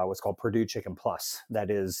do what's called Purdue Chicken Plus.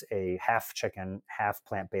 That is a half chicken, half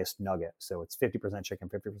plant-based nugget. So it's 50% chicken,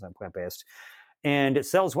 50% plant-based. And it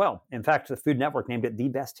sells well. In fact, the Food Network named it the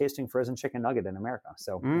best tasting frozen chicken nugget in America.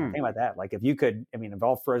 So think about that. Like, if you could, if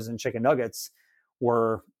all frozen chicken nuggets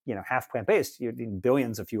were, half plant-based, you'd need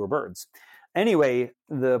billions of fewer birds. Anyway,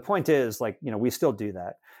 the point is, we still do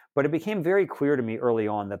that. But it became very clear to me early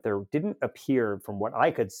on that there didn't appear, from what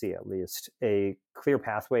I could see at least, a clear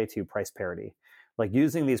pathway to price parity. Like,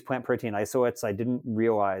 using these plant protein isolates, I didn't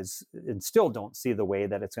realize, and still don't see the way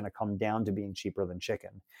that it's going to come down to being cheaper than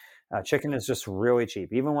chicken. Chicken is just really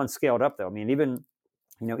cheap, even when scaled up, though.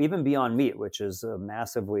 Even Beyond Meat, which is a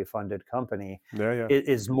massively funded company,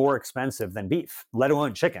 is more expensive than beef, let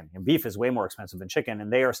alone chicken. And beef is way more expensive than chicken,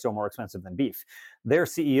 and they are still more expensive than beef. Their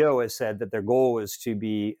CEO has said that their goal is to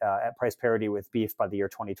be at price parity with beef by the year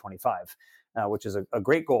 2025, which is a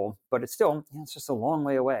great goal, but it's still, it's just a long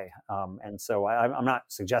way away. And so I'm not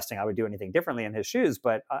suggesting I would do anything differently in his shoes,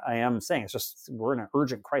 but I am saying it's just, we're in an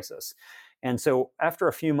urgent crisis. And so after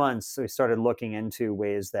a few months, we started looking into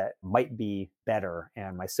ways that might be better.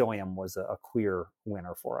 And mycelium was a clear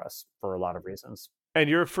winner for us for a lot of reasons. And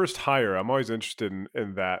your first hire, I'm always interested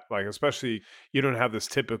in that. Like, especially, you don't have this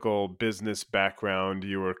typical business background.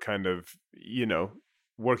 You were kind of,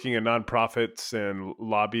 working in nonprofits and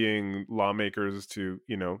lobbying lawmakers to,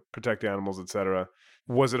 protect animals, et cetera.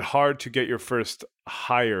 Was it hard to get your first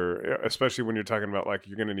hire, especially when you're talking about, like,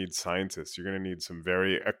 you're going to need scientists, you're going to need some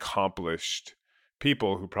very accomplished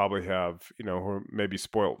people who probably have, who are maybe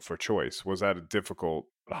spoiled for choice? Was that difficult?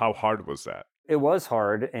 How hard was that? It was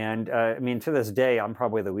hard. And to this day, I'm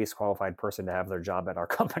probably the least qualified person to have their job at our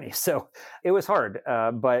company. So it was hard.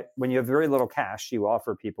 But when you have very little cash, you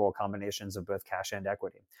offer people combinations of both cash and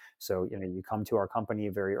equity. So, you come to our company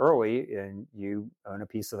very early and you own a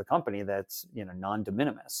piece of the company that's, non-de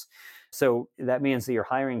minimis. So that means that you're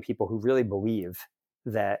hiring people who really believe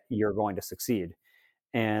that you're going to succeed.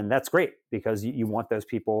 And that's great, because you want those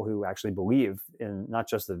people who actually believe in not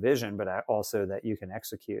just the vision, but also that you can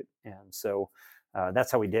execute. And so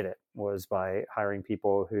that's how we did it, was by hiring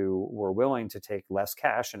people who were willing to take less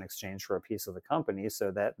cash in exchange for a piece of the company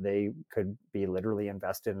so that they could be literally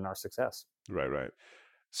invested in our success. Right.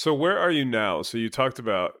 So where are you now? So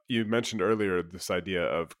you mentioned earlier this idea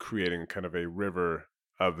of creating kind of a river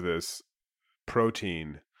of this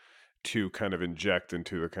protein to kind of inject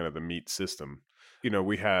into the kind of the meat system.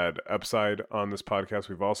 We had Upside on this podcast.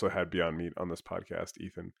 We've also had Beyond Meat on this podcast,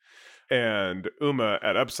 Ethan. And Uma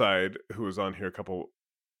at Upside, who was on here a couple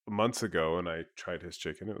months ago, and I tried his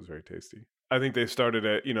chicken. It was very tasty. I think they started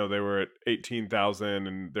at, they were at 18,000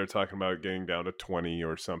 and they're talking about getting down to 20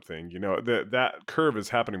 or something. That curve is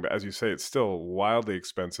happening, but as you say, it's still wildly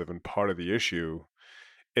expensive. And part of the issue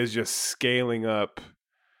is just scaling up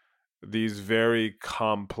these very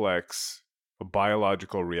complex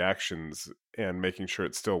biological reactions and making sure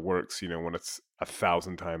it still works, when it's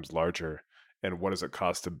 1,000 times larger, and what does it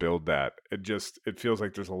cost to build that? It feels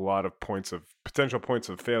like there's a lot of potential points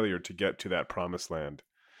of failure to get to that promised land.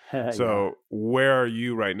 So where are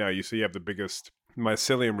you right now? You say you have the biggest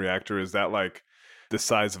mycelium reactor. Is that like the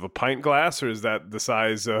size of a pint glass, or is that the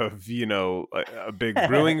size of, a big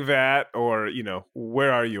brewing vat, or,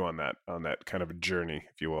 where are you on that kind of a journey,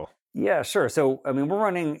 if you will? Yeah, sure. So, we're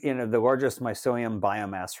running the largest mycelium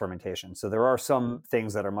biomass fermentation. So there are some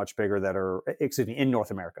things that are much bigger that are, in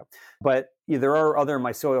North America. But there are other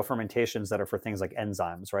mycelial fermentations that are for things like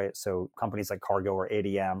enzymes, right? So companies like Cargill or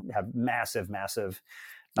ADM have massive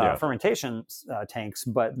fermentation tanks,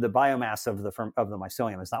 but the biomass of the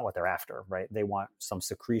mycelium is not what they're after, right? They want some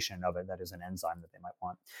secretion of it that is an enzyme that they might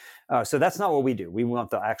want. So that's not what we do. We want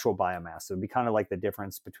the actual biomass. So it'd be kind of like the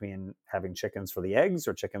difference between having chickens for the eggs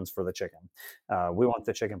or chickens for the chicken. We want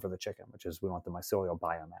the chicken for the chicken, which is we want the mycelial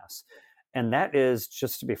biomass. And that is,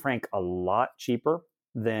 just to be frank, a lot cheaper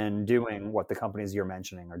than doing what the companies you're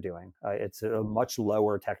mentioning are doing. It's a much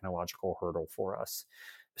lower technological hurdle for us.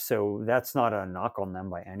 So that's not a knock on them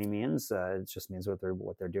by any means. It just means what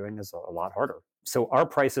they're doing is a lot harder. So our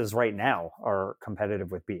prices right now are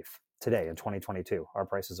competitive with beef. Today in 2022, our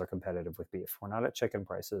prices are competitive with beef. We're not at chicken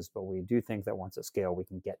prices, but we do think that once at scale, we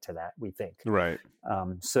can get to that, we think. Right.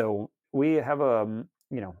 So we have a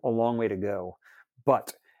long way to go.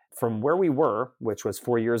 But from where we were, which was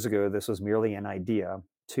 4 years ago, this was merely an idea,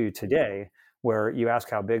 to today, where you ask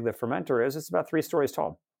how big the fermenter is, it's about 3 stories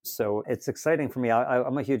tall. So it's exciting for me.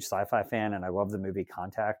 I'm a huge sci-fi fan, and I love the movie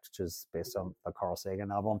Contact, which is based on a Carl Sagan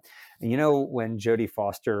novel. And when Jodie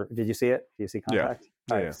Foster, did you see it? Do you see Contact?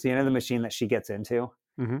 Yeah. Right. So the machine that she gets into?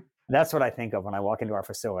 Mm-hmm. That's what I think of when I walk into our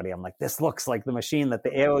facility. I'm like, this looks like the machine that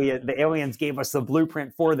the aliens gave us the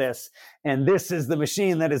blueprint for this, and this is the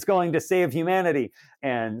machine that is going to save humanity.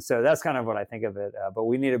 And so that's kind of what I think of it. But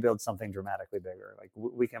we need to build something dramatically bigger. Like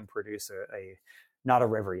we can produce not a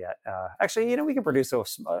river yet. Actually, we can produce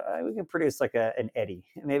like an eddy,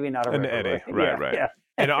 maybe not a river. An eddy, right. Yeah.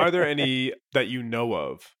 And are there any that you know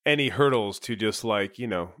of, any hurdles to just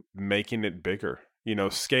making it bigger?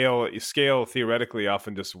 Scale theoretically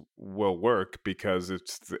often just will work because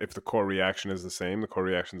if the core reaction is the same, the core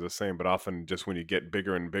reaction is the same. But often just when you get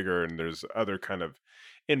bigger and bigger and there's other kind of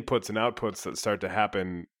inputs and outputs that start to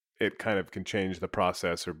happen, it kind of can change the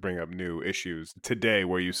process or bring up new issues. Today,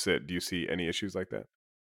 where you sit, do you see any issues like that?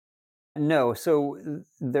 No. So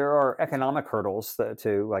there are economic hurdles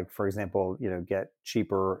to, like, for example, get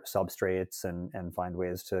cheaper substrates and find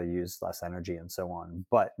ways to use less energy and so on.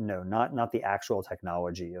 But no, not the actual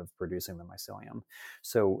technology of producing the mycelium.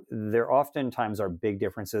 So there oftentimes are big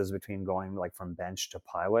differences between going like from bench to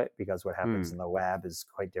pilot, because what happens in the lab is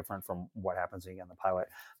quite different from what happens when you get in the pilot.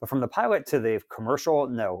 But from the pilot to the commercial,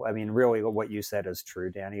 no. Really what you said is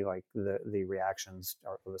true, Danny. Like the reactions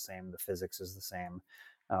are the same. The physics is the same.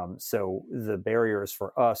 So the barriers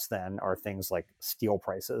for us then are things like steel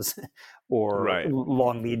prices or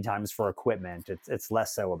long lead times for equipment. It's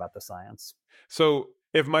less so about the science. So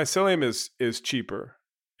if mycelium is cheaper,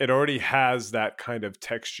 it already has that kind of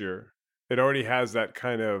texture. It already has that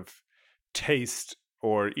kind of taste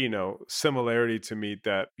or, similarity to meat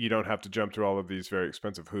that you don't have to jump through all of these very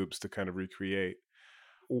expensive hoops to kind of recreate.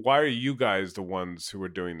 Why are you guys the ones who are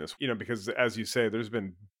doing this? Because as you say, there's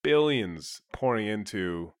been billions pouring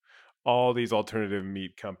into all these alternative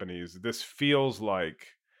meat companies. This feels like,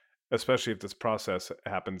 especially if this process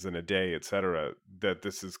happens in a day, et cetera, that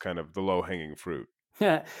this is kind of the low-hanging fruit.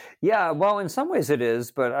 Yeah, well, in some ways it is,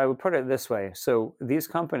 but I would put it this way. So these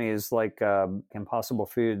companies like Impossible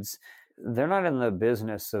Foods, they're not in the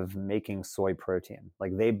business of making soy protein.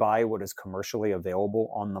 Like they buy what is commercially available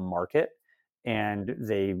on the market, and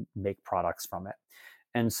they make products from it.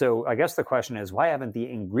 And so I guess the question is, why haven't the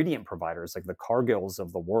ingredient providers like the Cargills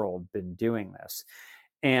of the world been doing this?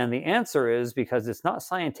 And the answer is because it's not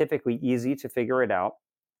scientifically easy to figure it out.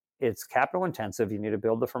 It's capital intensive. You need to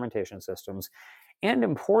build the fermentation systems. And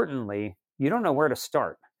importantly, you don't know where to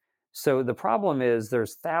start. So the problem is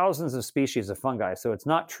there's thousands of species of fungi. So it's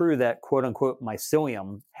not true that quote unquote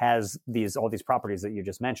mycelium has all these properties that you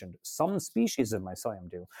just mentioned. Some species of mycelium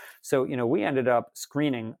do. So, we ended up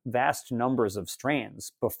screening vast numbers of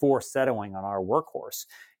strains before settling on our workhorse.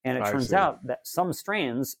 And it turns out that some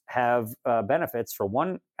strains have benefits for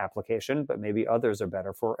one application, but maybe others are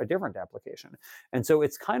better for a different application. And so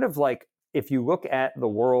it's kind of like if you look at the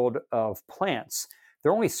world of plants,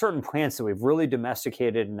 there are only certain plants that we've really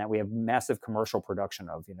domesticated and that we have massive commercial production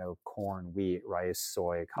of, corn, wheat, rice,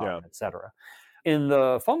 soy, cotton, et cetera. In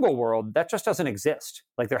the fungal world, that just doesn't exist.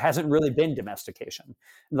 Like there hasn't really been domestication.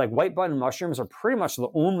 Like white button mushrooms are pretty much the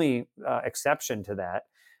only exception to that.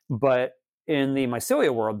 But in the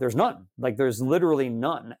mycelia world, there's none. Like there's literally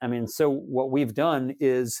none. I mean, so what we've done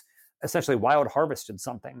is essentially wild harvested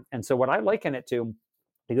something. And so what I liken it to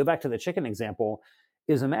go back to the chicken example,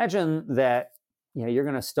 is imagine that you're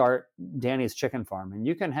going to start Danny's chicken farm, and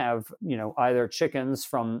you can have either chickens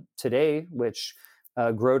from today, which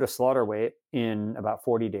grow to slaughter weight in about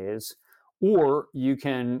 40 days, or you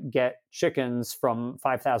can get chickens from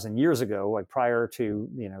 5,000 years ago, like prior to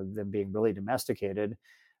them being really domesticated,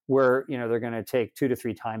 where they're going to take 2 to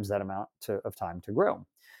 3 times that amount of time to grow.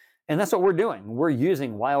 And that's what we're doing. We're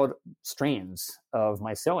using wild strains of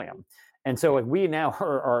mycelium. And so we now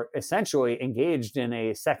are essentially engaged in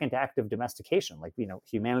a second act of domestication. Like,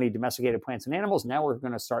 humanity domesticated plants and animals. Now we're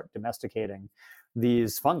going to start domesticating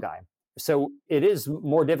these fungi. So it is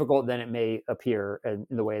more difficult than it may appear in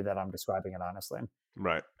the way that I'm describing it, honestly.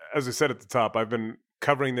 Right. As I said at the top, I've been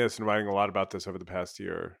covering this and writing a lot about this over the past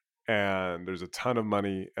year. And there's a ton of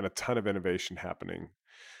money and a ton of innovation happening.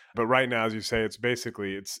 But right now, as you say,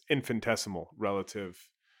 it's infinitesimal relative.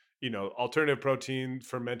 Alternative protein,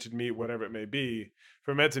 fermented meat, whatever it may be.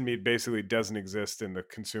 Fermented meat basically doesn't exist in the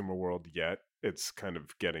consumer world yet. It's kind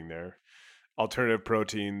of getting there. Alternative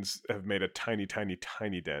proteins have made a tiny, tiny,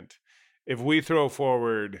 tiny dent. If we throw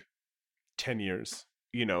forward 10 years,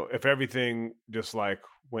 if everything just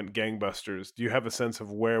went gangbusters, do you have a sense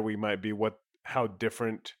of where we might be, how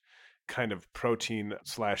different kind of protein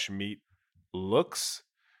 / meat looks?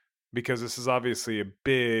 Because this is obviously a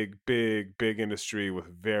big, big, big industry with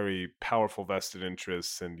very powerful vested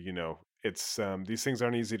interests. And, it's these things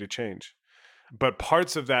aren't easy to change. But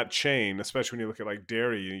parts of that chain, especially when you look at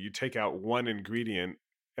dairy, you take out one ingredient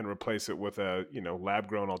and replace it with a,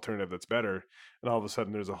 lab-grown alternative that's better. And all of a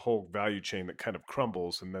sudden there's a whole value chain that kind of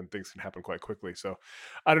crumbles, and then things can happen quite quickly. So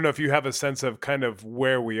I don't know if you have a sense of kind of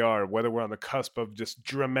where we are, whether we're on the cusp of just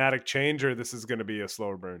dramatic change or this is going to be a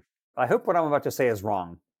slower burn. I hope what I'm about to say is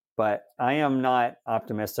wrong. But I am not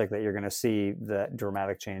optimistic that you're going to see the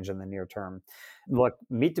dramatic change in the near term. Look,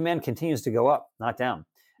 meat demand continues to go up, not down.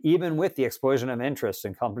 Even with the explosion of interest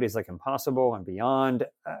in companies like Impossible and Beyond,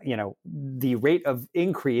 the rate of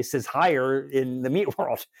increase is higher in the meat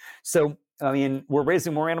world. So, we're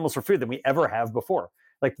raising more animals for food than we ever have before.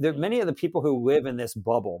 Many of the people who live in this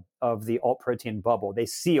bubble of the alt protein bubble, they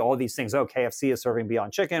see all these things. Oh, KFC is serving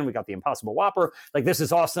Beyond Chicken. We got the Impossible Whopper. This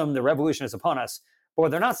is awesome. The revolution is upon us. But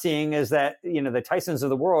what they're not seeing is that, the Tysons of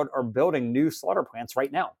the world are building new slaughter plants right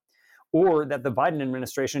now. Or that the Biden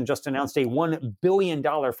administration just announced a $1 billion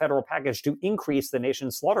federal package to increase the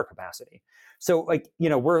nation's slaughter capacity. So,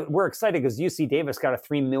 we're excited because UC Davis got a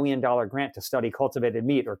 $3 million grant to study cultivated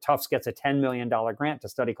meat, or Tufts gets a $10 million grant to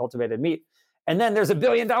study cultivated meat. And then there's $1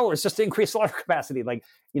 billion just to increase slaughter capacity.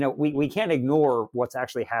 We can't ignore what's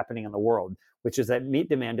actually happening in the world, which is that meat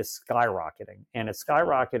demand is skyrocketing. And it's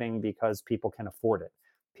skyrocketing because people can afford it.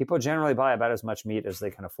 People generally buy about as much meat as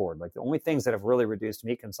they can afford. The only things that have really reduced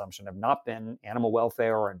meat consumption have not been animal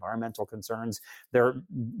welfare or environmental concerns. They're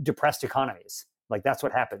depressed economies. That's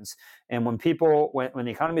what happens. And when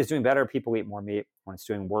the economy is doing better, people eat more meat. When it's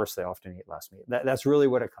doing worse, they often eat less meat. That's really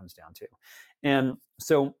what it comes down to. And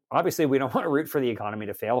so obviously we don't want to root for the economy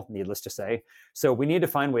to fail, needless to say. So we need to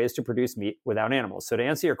find ways to produce meat without animals. So to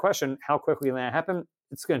answer your question, how quickly will that happen?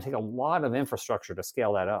 It's going to take a lot of infrastructure to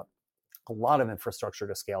scale that up.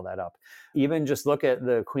 Even just look at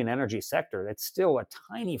the clean energy sector. It's still a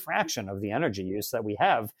tiny fraction of the energy use that we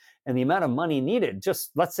have, and the amount of money needed,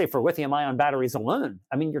 just let's say for lithium ion batteries alone.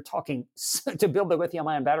 You're talking to build the lithium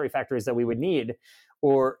ion battery factories that we would need,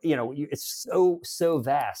 or, it's so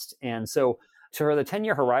vast. And so for the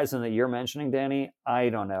 10-year horizon that you're mentioning, Danny, I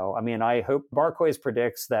don't know. I hope Barclays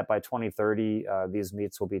predicts that by 2030, these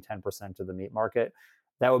meats will be 10% of the meat market.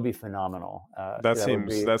 That would be phenomenal.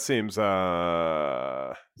 That seems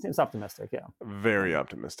optimistic. Yeah. Very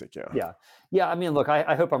optimistic. Yeah. Yeah. Look,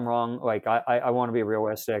 I hope I'm wrong. I want to be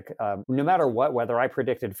realistic. No matter what, whether I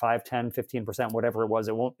predicted 5, 10, 15%, whatever it was,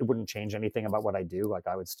 it wouldn't change anything about what I do.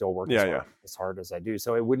 I would still work as hard as I do.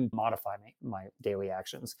 So it wouldn't modify my daily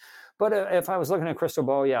actions. But if I was looking at a crystal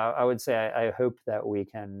ball, I would say I hope that we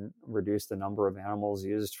can reduce the number of animals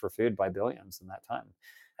used for food by billions in that time.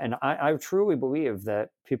 And I truly believe that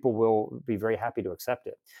people will be very happy to accept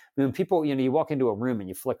it. When people, you walk into a room and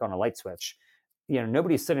you flick on a light switch,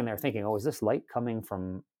 nobody's sitting there thinking, oh, is this light coming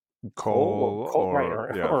from coal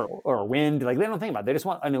or wind? They don't think about it. They just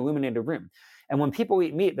want an illuminated room. And when people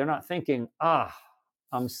eat meat, they're not thinking,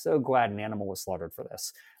 I'm so glad an animal was slaughtered for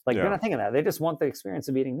this. They're not thinking that. They just want the experience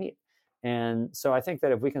of eating meat. And so I think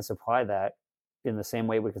that if we can supply that, in the same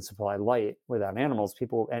way we can supply light without animals,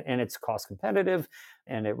 people, and it's cost competitive,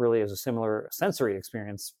 and it really is a similar sensory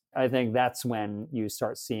experience. I think that's when you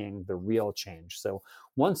start seeing the real change. So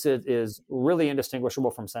once it is really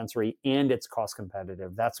indistinguishable from sensory and it's cost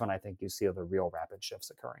competitive, that's when I think you see the real rapid shifts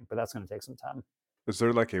occurring. But that's going to take some time. Is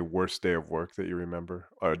there like a worst day of work that you remember?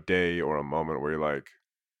 Or a day or a moment where you're like,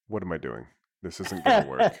 what am I doing? This isn't going to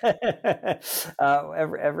work.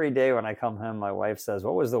 Every day when I come home, my wife says,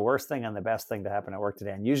 what was the worst thing and the best thing to happen at work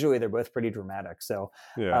today? And usually they're both pretty dramatic. So,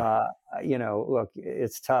 look,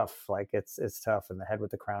 it's tough. Like it's tough. And the head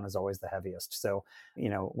with the crown is always the heaviest. So,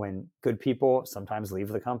 when good people sometimes leave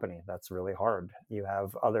the company, that's really hard. You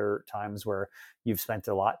have other times where you've spent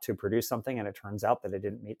a lot to produce something and it turns out that it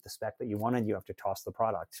didn't meet the spec that you wanted. You have to toss the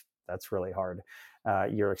product. That's really hard.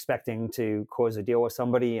 You're expecting to close a deal with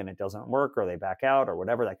somebody and it doesn't work, or they back out, or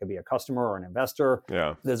whatever. That could be a customer or an investor.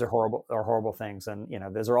 Yeah, those are horrible things, and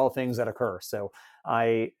those are all things that occur. So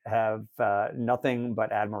I have nothing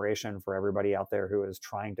but admiration for everybody out there who is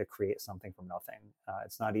trying to create something from nothing.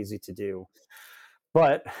 It's not easy to do,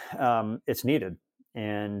 but it's needed.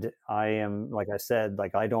 And I am, like I said,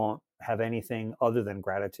 I don't have anything other than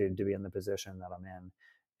gratitude to be in the position that I'm in.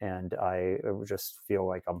 And I just feel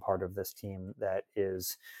like I'm part of this team that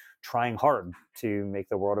is trying hard to make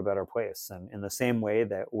the world a better place. And in the same way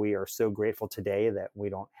that we are so grateful today that we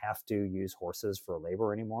don't have to use horses for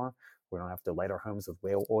labor anymore, we don't have to light our homes with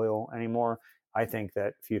whale oil anymore, I think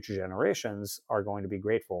that future generations are going to be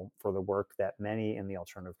grateful for the work that many in the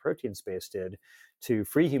alternative protein space did to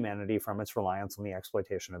free humanity from its reliance on the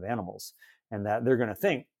exploitation of animals. And that they're going to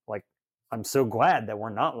think, I'm so glad that we're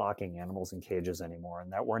not locking animals in cages anymore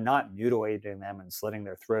and that we're not mutilating them and slitting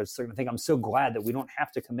their throats. They're going to think, I'm so glad that we don't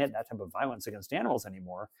have to commit that type of violence against animals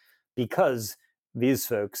anymore because these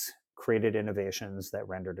folks created innovations that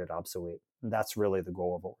rendered it obsolete. And that's really the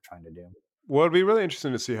goal of what we're trying to do. Well, it'd be really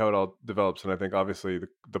interesting to see how it all develops. And I think obviously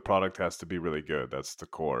the product has to be really good. That's the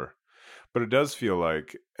core. But it does feel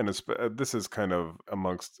like, and this is kind of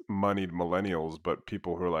amongst moneyed millennials, but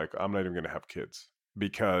people who are like, I'm not even going to have kids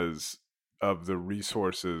because of the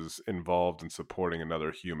resources involved in supporting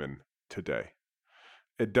another human today.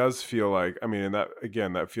 It does feel like, and that,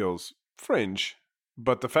 again, that feels fringe,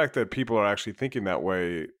 but the fact that people are actually thinking that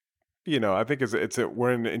way, I think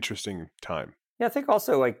we're in an interesting time. Yeah, I think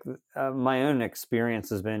also my own experience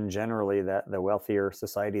has been generally that the wealthier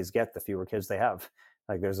societies get, the fewer kids they have.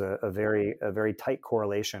 There's a very tight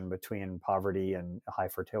correlation between poverty and high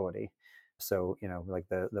fertility. So,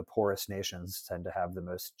 the poorest nations tend to have the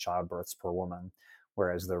most childbirths per woman,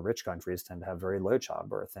 whereas the rich countries tend to have very low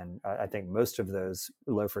childbirth. And I think most of those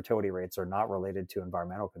low fertility rates are not related to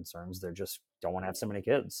environmental concerns. They just don't want to have so many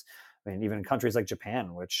kids. Even in countries like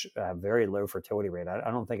Japan, which have very low fertility rate, I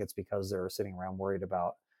don't think it's because they're sitting around worried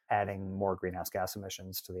about adding more greenhouse gas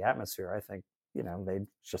emissions to the atmosphere. I think, they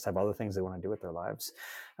just have other things they want to do with their lives.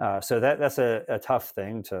 So that's a tough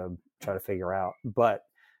thing to try to figure out. But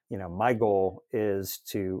my goal is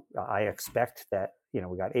I expect that,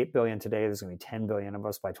 we got 8 billion today. There's going to be 10 billion of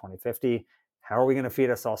us by 2050. How are we going to feed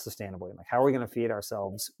us all sustainably? How are we going to feed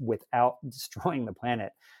ourselves without destroying the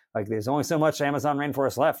planet? There's only so much Amazon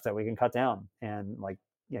rainforest left that we can cut down. And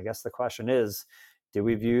I guess the question is, do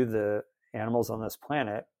we view the animals on this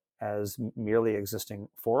planet as merely existing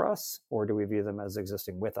for us, or do we view them as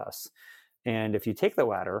existing with us? And if you take the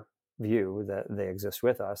latter view, that they exist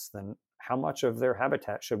with us, then how much of their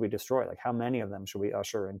habitat should we destroy? How many of them should we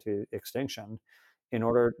usher into extinction in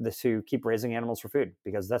order to keep raising animals for food?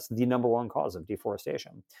 Because that's the number one cause of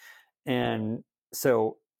deforestation. And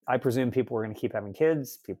so I presume people are going to keep having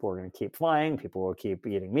kids, people are going to keep flying, people will keep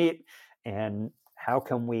eating meat. And how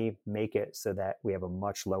can we make it so that we have a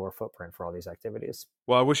much lower footprint for all these activities?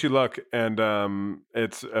 Well, I wish you luck. And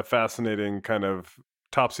it's a fascinating kind of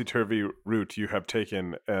topsy-turvy route you have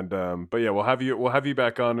taken, and but yeah, we'll have you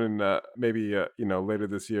back on, and maybe later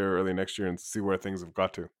this year, early next year, and see where things have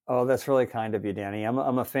got to. Oh, that's really kind of you, Danny.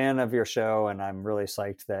 I'm a fan of your show, and I'm really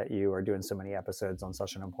psyched that you are doing so many episodes on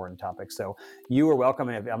such an important topic. So you are welcome.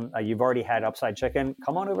 And if you've already had Upside Chicken,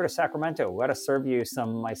 come on over to Sacramento. Let us serve you some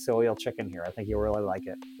mycelial chicken here. I think you'll really like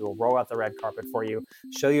it. We'll roll out the red carpet for you,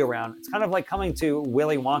 show you around. It's kind of like coming to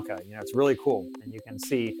Willy Wonka. It's really cool, and you can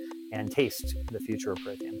see and taste the future of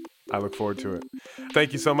protein. I look forward to it.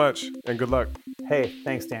 Thank you so much, and good luck. Hey,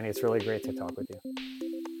 thanks, Danny. It's really great to talk with you.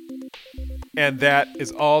 And that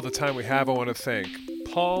is all the time we have. I want to thank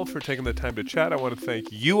Paul for taking the time to chat. I want to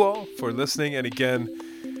thank you all for listening, and again,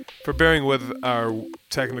 for bearing with our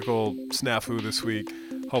technical snafu this week.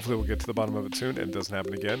 Hopefully we'll get to the bottom of it soon, and it doesn't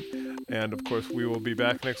happen again. And of course, we will be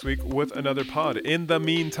back next week with another pod. In the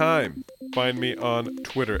meantime, find me on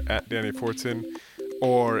Twitter at Danny Fortson,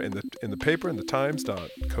 or in the paper, in the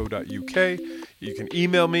times.co.uk. You can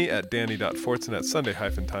email me at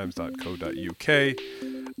danny.fortson@sunday-times.co.uk.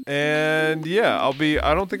 And yeah, I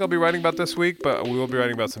don't think I'll be writing about this week, but we will be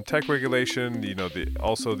writing about some tech regulation,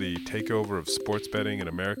 also the takeover of sports betting in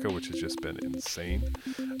America, which has just been insane.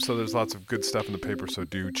 So there's lots of good stuff in the paper, so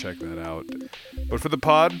do check that out. But for the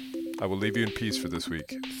pod, I will leave you in peace for this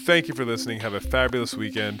week. Thank you for listening. Have a fabulous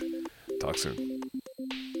weekend. Talk soon.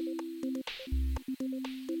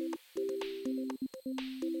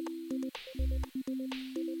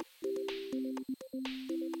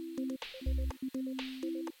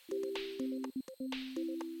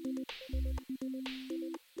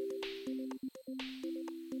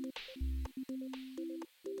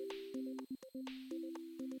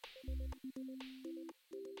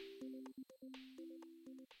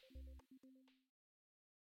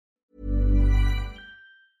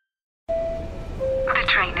 The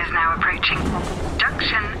train is now approaching.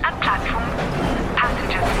 Junction at platform.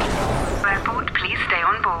 Passengers, airport, please stay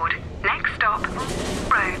on board. Next stop,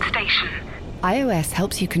 road station. iOS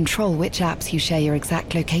helps you control which apps you share your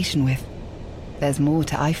exact location with. There's more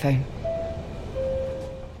to iPhone.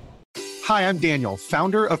 Hi, I'm Daniel,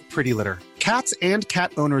 founder of Pretty Litter. Cats and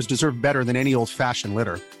cat owners deserve better than any old-fashioned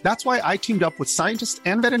litter. That's why I teamed up with scientists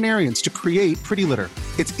and veterinarians to create Pretty Litter.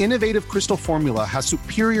 Its innovative crystal formula has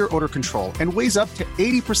superior odor control and weighs up to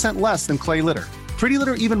 80% less than clay litter. Pretty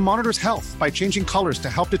Litter even monitors health by changing colors to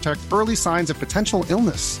help detect early signs of potential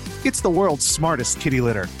illness. It's the world's smartest kitty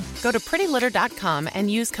litter. Go to prettylitter.com and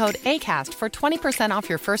use code ACAST for 20% off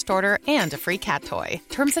your first order and a free cat toy.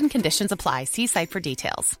 Terms and conditions apply. See site for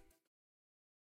details.